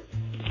ready?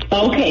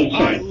 Okay. All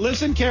right,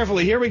 listen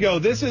carefully. Here we go.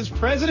 This is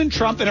President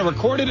Trump in a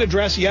recorded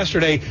address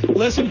yesterday.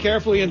 Listen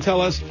carefully and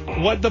tell us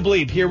what the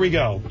bleep. Here we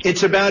go.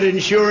 It's about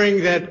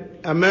ensuring that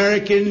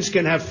Americans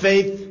can have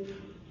faith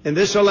in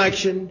this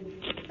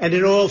election and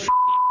in all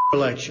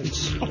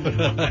elections.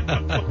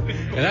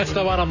 And that's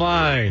the bottom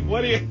line.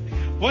 What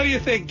do you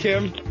think,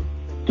 Kim?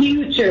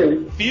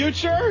 Future.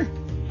 Future?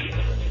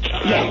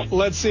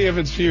 Let's see if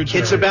it's future.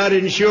 It's about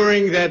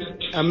ensuring that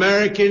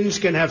Americans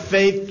can have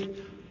faith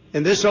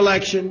in this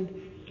election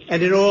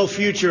and in all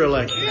future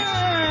elections.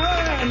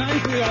 Yeah,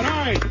 nicely done. All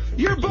right.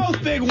 You're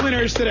both big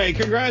winners today.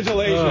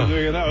 Congratulations.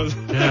 That was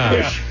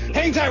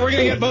Hang tight. We're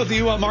going to get both of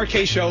you Mark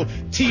K. Show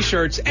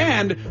T-shirts,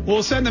 and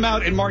we'll send them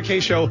out in Mark K.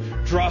 Show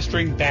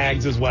drawstring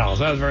bags as well.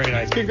 So that was very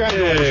nice.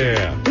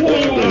 Congratulations.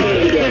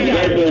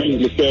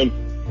 Congratulations, Tim.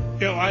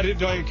 I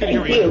couldn't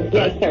hear you.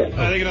 Yes, sir.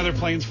 I think another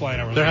plane's flying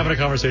over. They're having a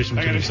conversation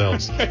between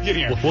themselves. Get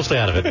here. We'll stay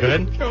out of it. Go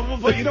ahead. You know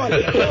what?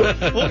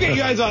 We'll get you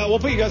guys. We'll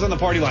put you guys on the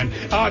party line.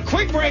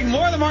 Quick break.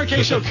 More of the Mark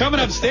Kaye Show coming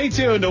up. Stay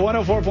tuned to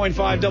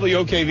 104.5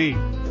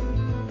 WOKV.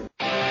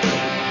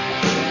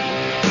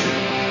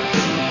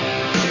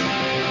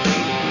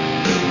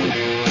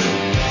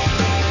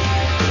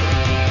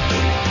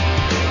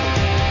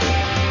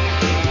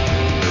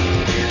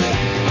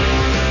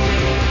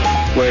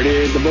 Where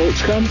did the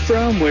votes come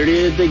from? Where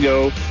did they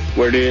go?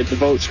 Where did the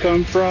votes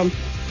come from?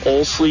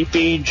 Old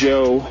Sleepy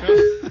Joe.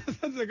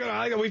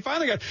 We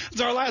finally got,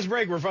 it's our last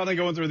break. We're finally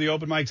going through the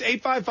open mics.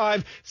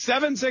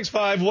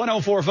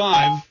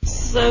 855-765-1045.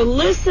 So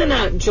listen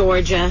up,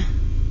 Georgia.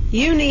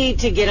 You need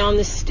to get on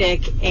the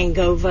stick and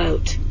go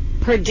vote.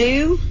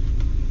 Purdue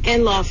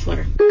and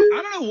Loeffler.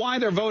 I don't know why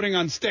they're voting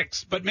on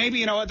sticks, but maybe,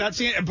 you know what,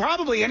 that's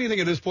probably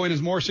anything at this point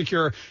is more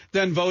secure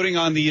than voting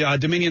on the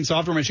Dominion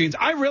software machines.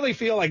 I really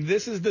feel like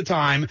this is the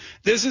time,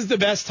 this is the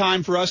best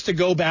time for us to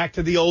go back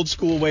to the old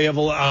school way of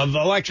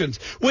elections,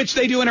 which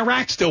they do in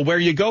Iraq still, where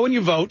you go and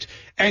you vote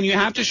and you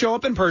have to show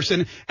up in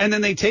person, and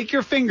then they take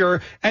your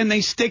finger and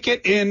they stick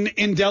it in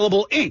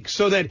indelible ink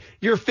so that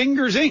your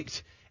finger's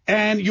inked.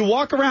 And you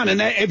walk around,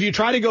 and if you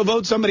try to go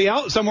vote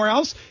somewhere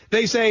else,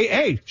 they say,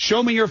 hey,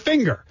 show me your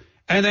finger.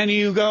 And then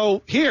you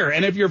go here,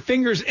 and if your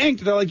finger's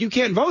inked, they're like, you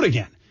can't vote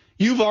again.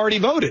 You've already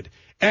voted.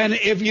 And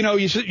if,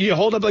 you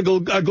hold up a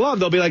glove,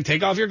 they'll be like,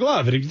 take off your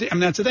glove.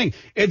 And that's the thing.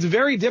 It's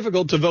very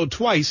difficult to vote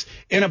twice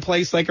in a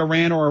place like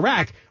Iran or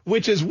Iraq,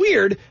 which is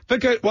weird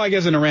because, well, I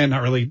guess in Iran,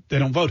 not really, they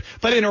don't vote.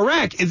 But in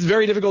Iraq, it's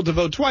very difficult to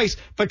vote twice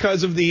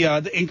because of the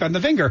ink on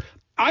the finger.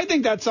 I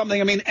think that's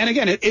something, and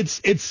again,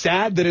 it's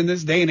sad that in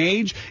this day and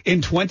age,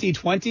 in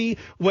 2020,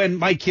 when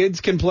my kids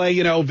can play,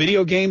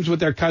 video games with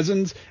their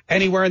cousins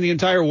anywhere in the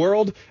entire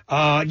world,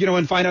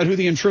 and find out who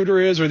the intruder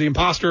is or the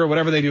imposter or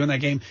whatever they do in that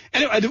game.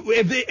 And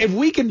if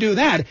we can do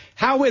that,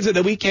 how is it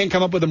that we can't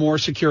come up with a more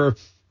secure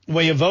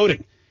way of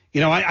voting?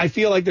 I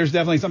feel like there's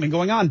definitely something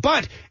going on,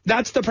 but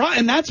that's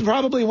and that's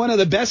probably one of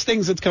the best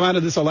things that's come out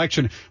of this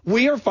election.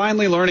 We are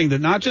finally learning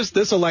that not just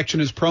this election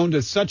is prone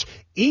to such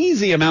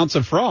easy amounts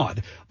of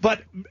fraud,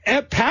 but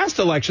past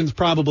elections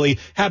probably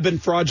have been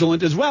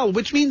fraudulent as well,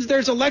 which means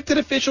there's elected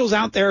officials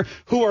out there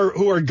who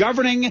are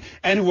governing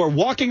and who are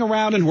walking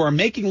around and who are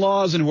making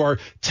laws and who are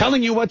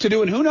telling you what to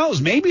do. And who knows,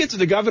 maybe it's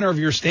the governor of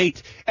your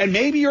state, and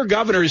maybe your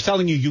governor is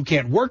telling you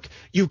can't work,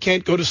 you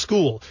can't go to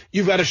school,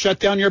 you've got to shut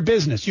down your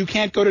business, you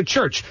can't go to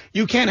church,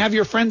 you can't have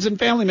your friends and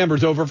family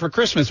members over for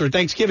Christmas or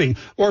Thanksgiving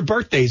or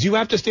birthdays, you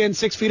have to stand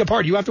 6 feet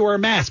apart, you have to wear a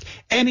mask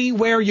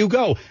anywhere you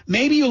go.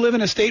 Maybe you live in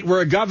a state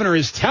where a governor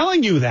is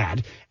telling you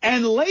that,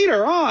 and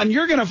later on,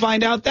 you're going to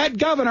find out that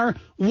governor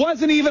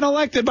wasn't even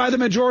elected by the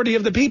majority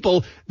of the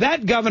people.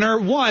 That governor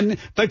won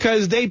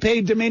because they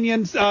paid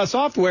Dominion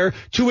software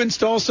to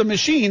install some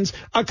machines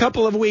a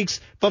couple of weeks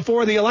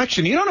before the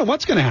election. You don't know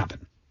what's going to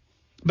happen.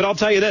 But I'll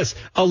tell you this,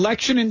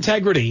 election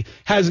integrity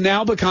has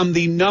now become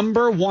the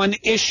number one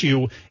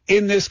issue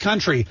in this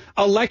country.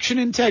 Election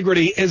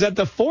integrity is at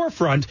the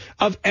forefront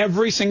of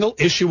every single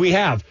issue we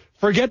have.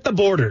 Forget the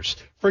borders.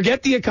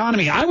 Forget the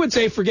economy. I would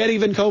say forget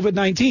even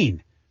COVID-19.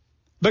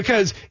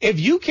 Because if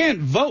you can't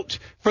vote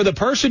for the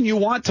person you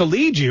want to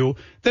lead you,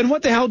 then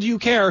what the hell do you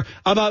care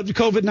about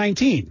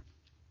COVID-19? You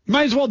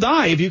might as well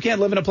die if you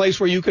can't live in a place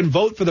where you can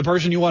vote for the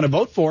person you want to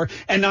vote for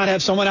and not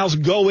have someone else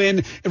go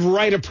in,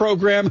 write a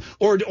program,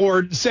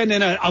 or send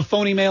in a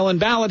phony mail-in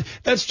ballot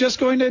that's just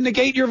going to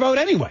negate your vote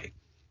anyway.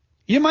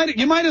 You might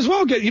as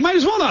well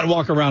not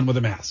walk around with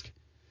a mask.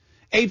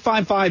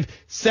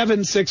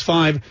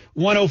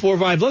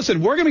 855-765-1045.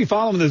 Listen, we're going to be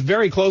following this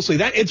very closely.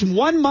 It's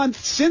 1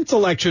 month since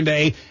Election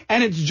Day,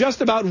 and it's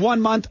just about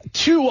 1 month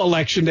to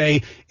Election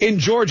Day in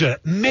Georgia.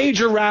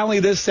 Major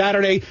rally this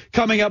Saturday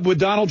coming up with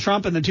Donald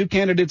Trump and the two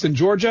candidates in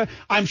Georgia.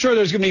 I'm sure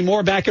there's going to be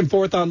more back and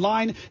forth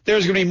online.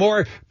 There's going to be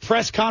more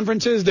press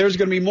conferences. There's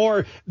going to be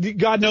more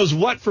God knows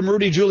what from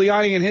Rudy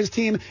Giuliani and his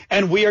team,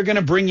 and we are going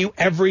to bring you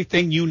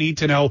everything you need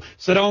to know.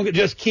 So don't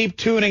just keep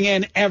tuning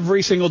in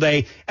every single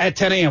day at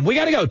 10 a.m. We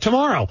got to go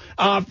tomorrow.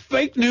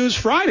 Fake News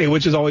Friday,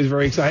 which is always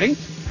very exciting.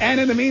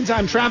 And in the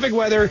meantime, traffic,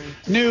 weather,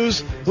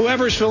 news,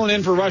 whoever's filling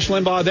in for Rush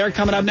Limbaugh, they're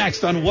coming up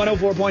next on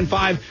 104.5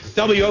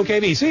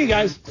 WOKV. See you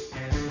guys.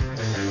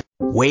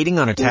 Waiting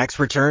on a tax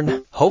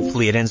return?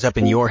 Hopefully it ends up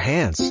in your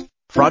hands.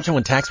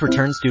 Fraudulent tax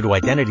returns due to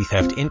identity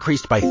theft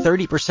increased by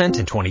 30%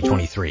 in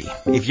 2023.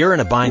 If you're in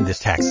a bind this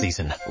tax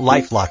season,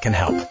 LifeLock can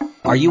help.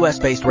 Our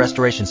U.S.-based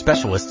restoration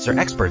specialists are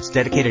experts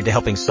dedicated to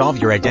helping solve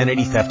your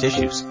identity theft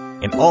issues.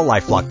 And all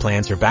LifeLock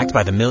plans are backed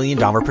by the $1 Million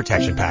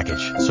Protection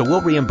Package. So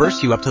we'll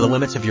reimburse you up to the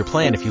limits of your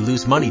plan if you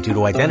lose money due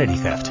to identity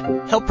theft.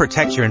 Help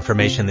protect your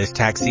information this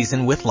tax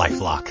season with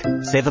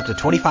LifeLock. Save up to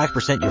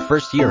 25% your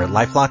first year at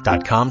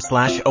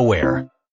LifeLock.com/aware.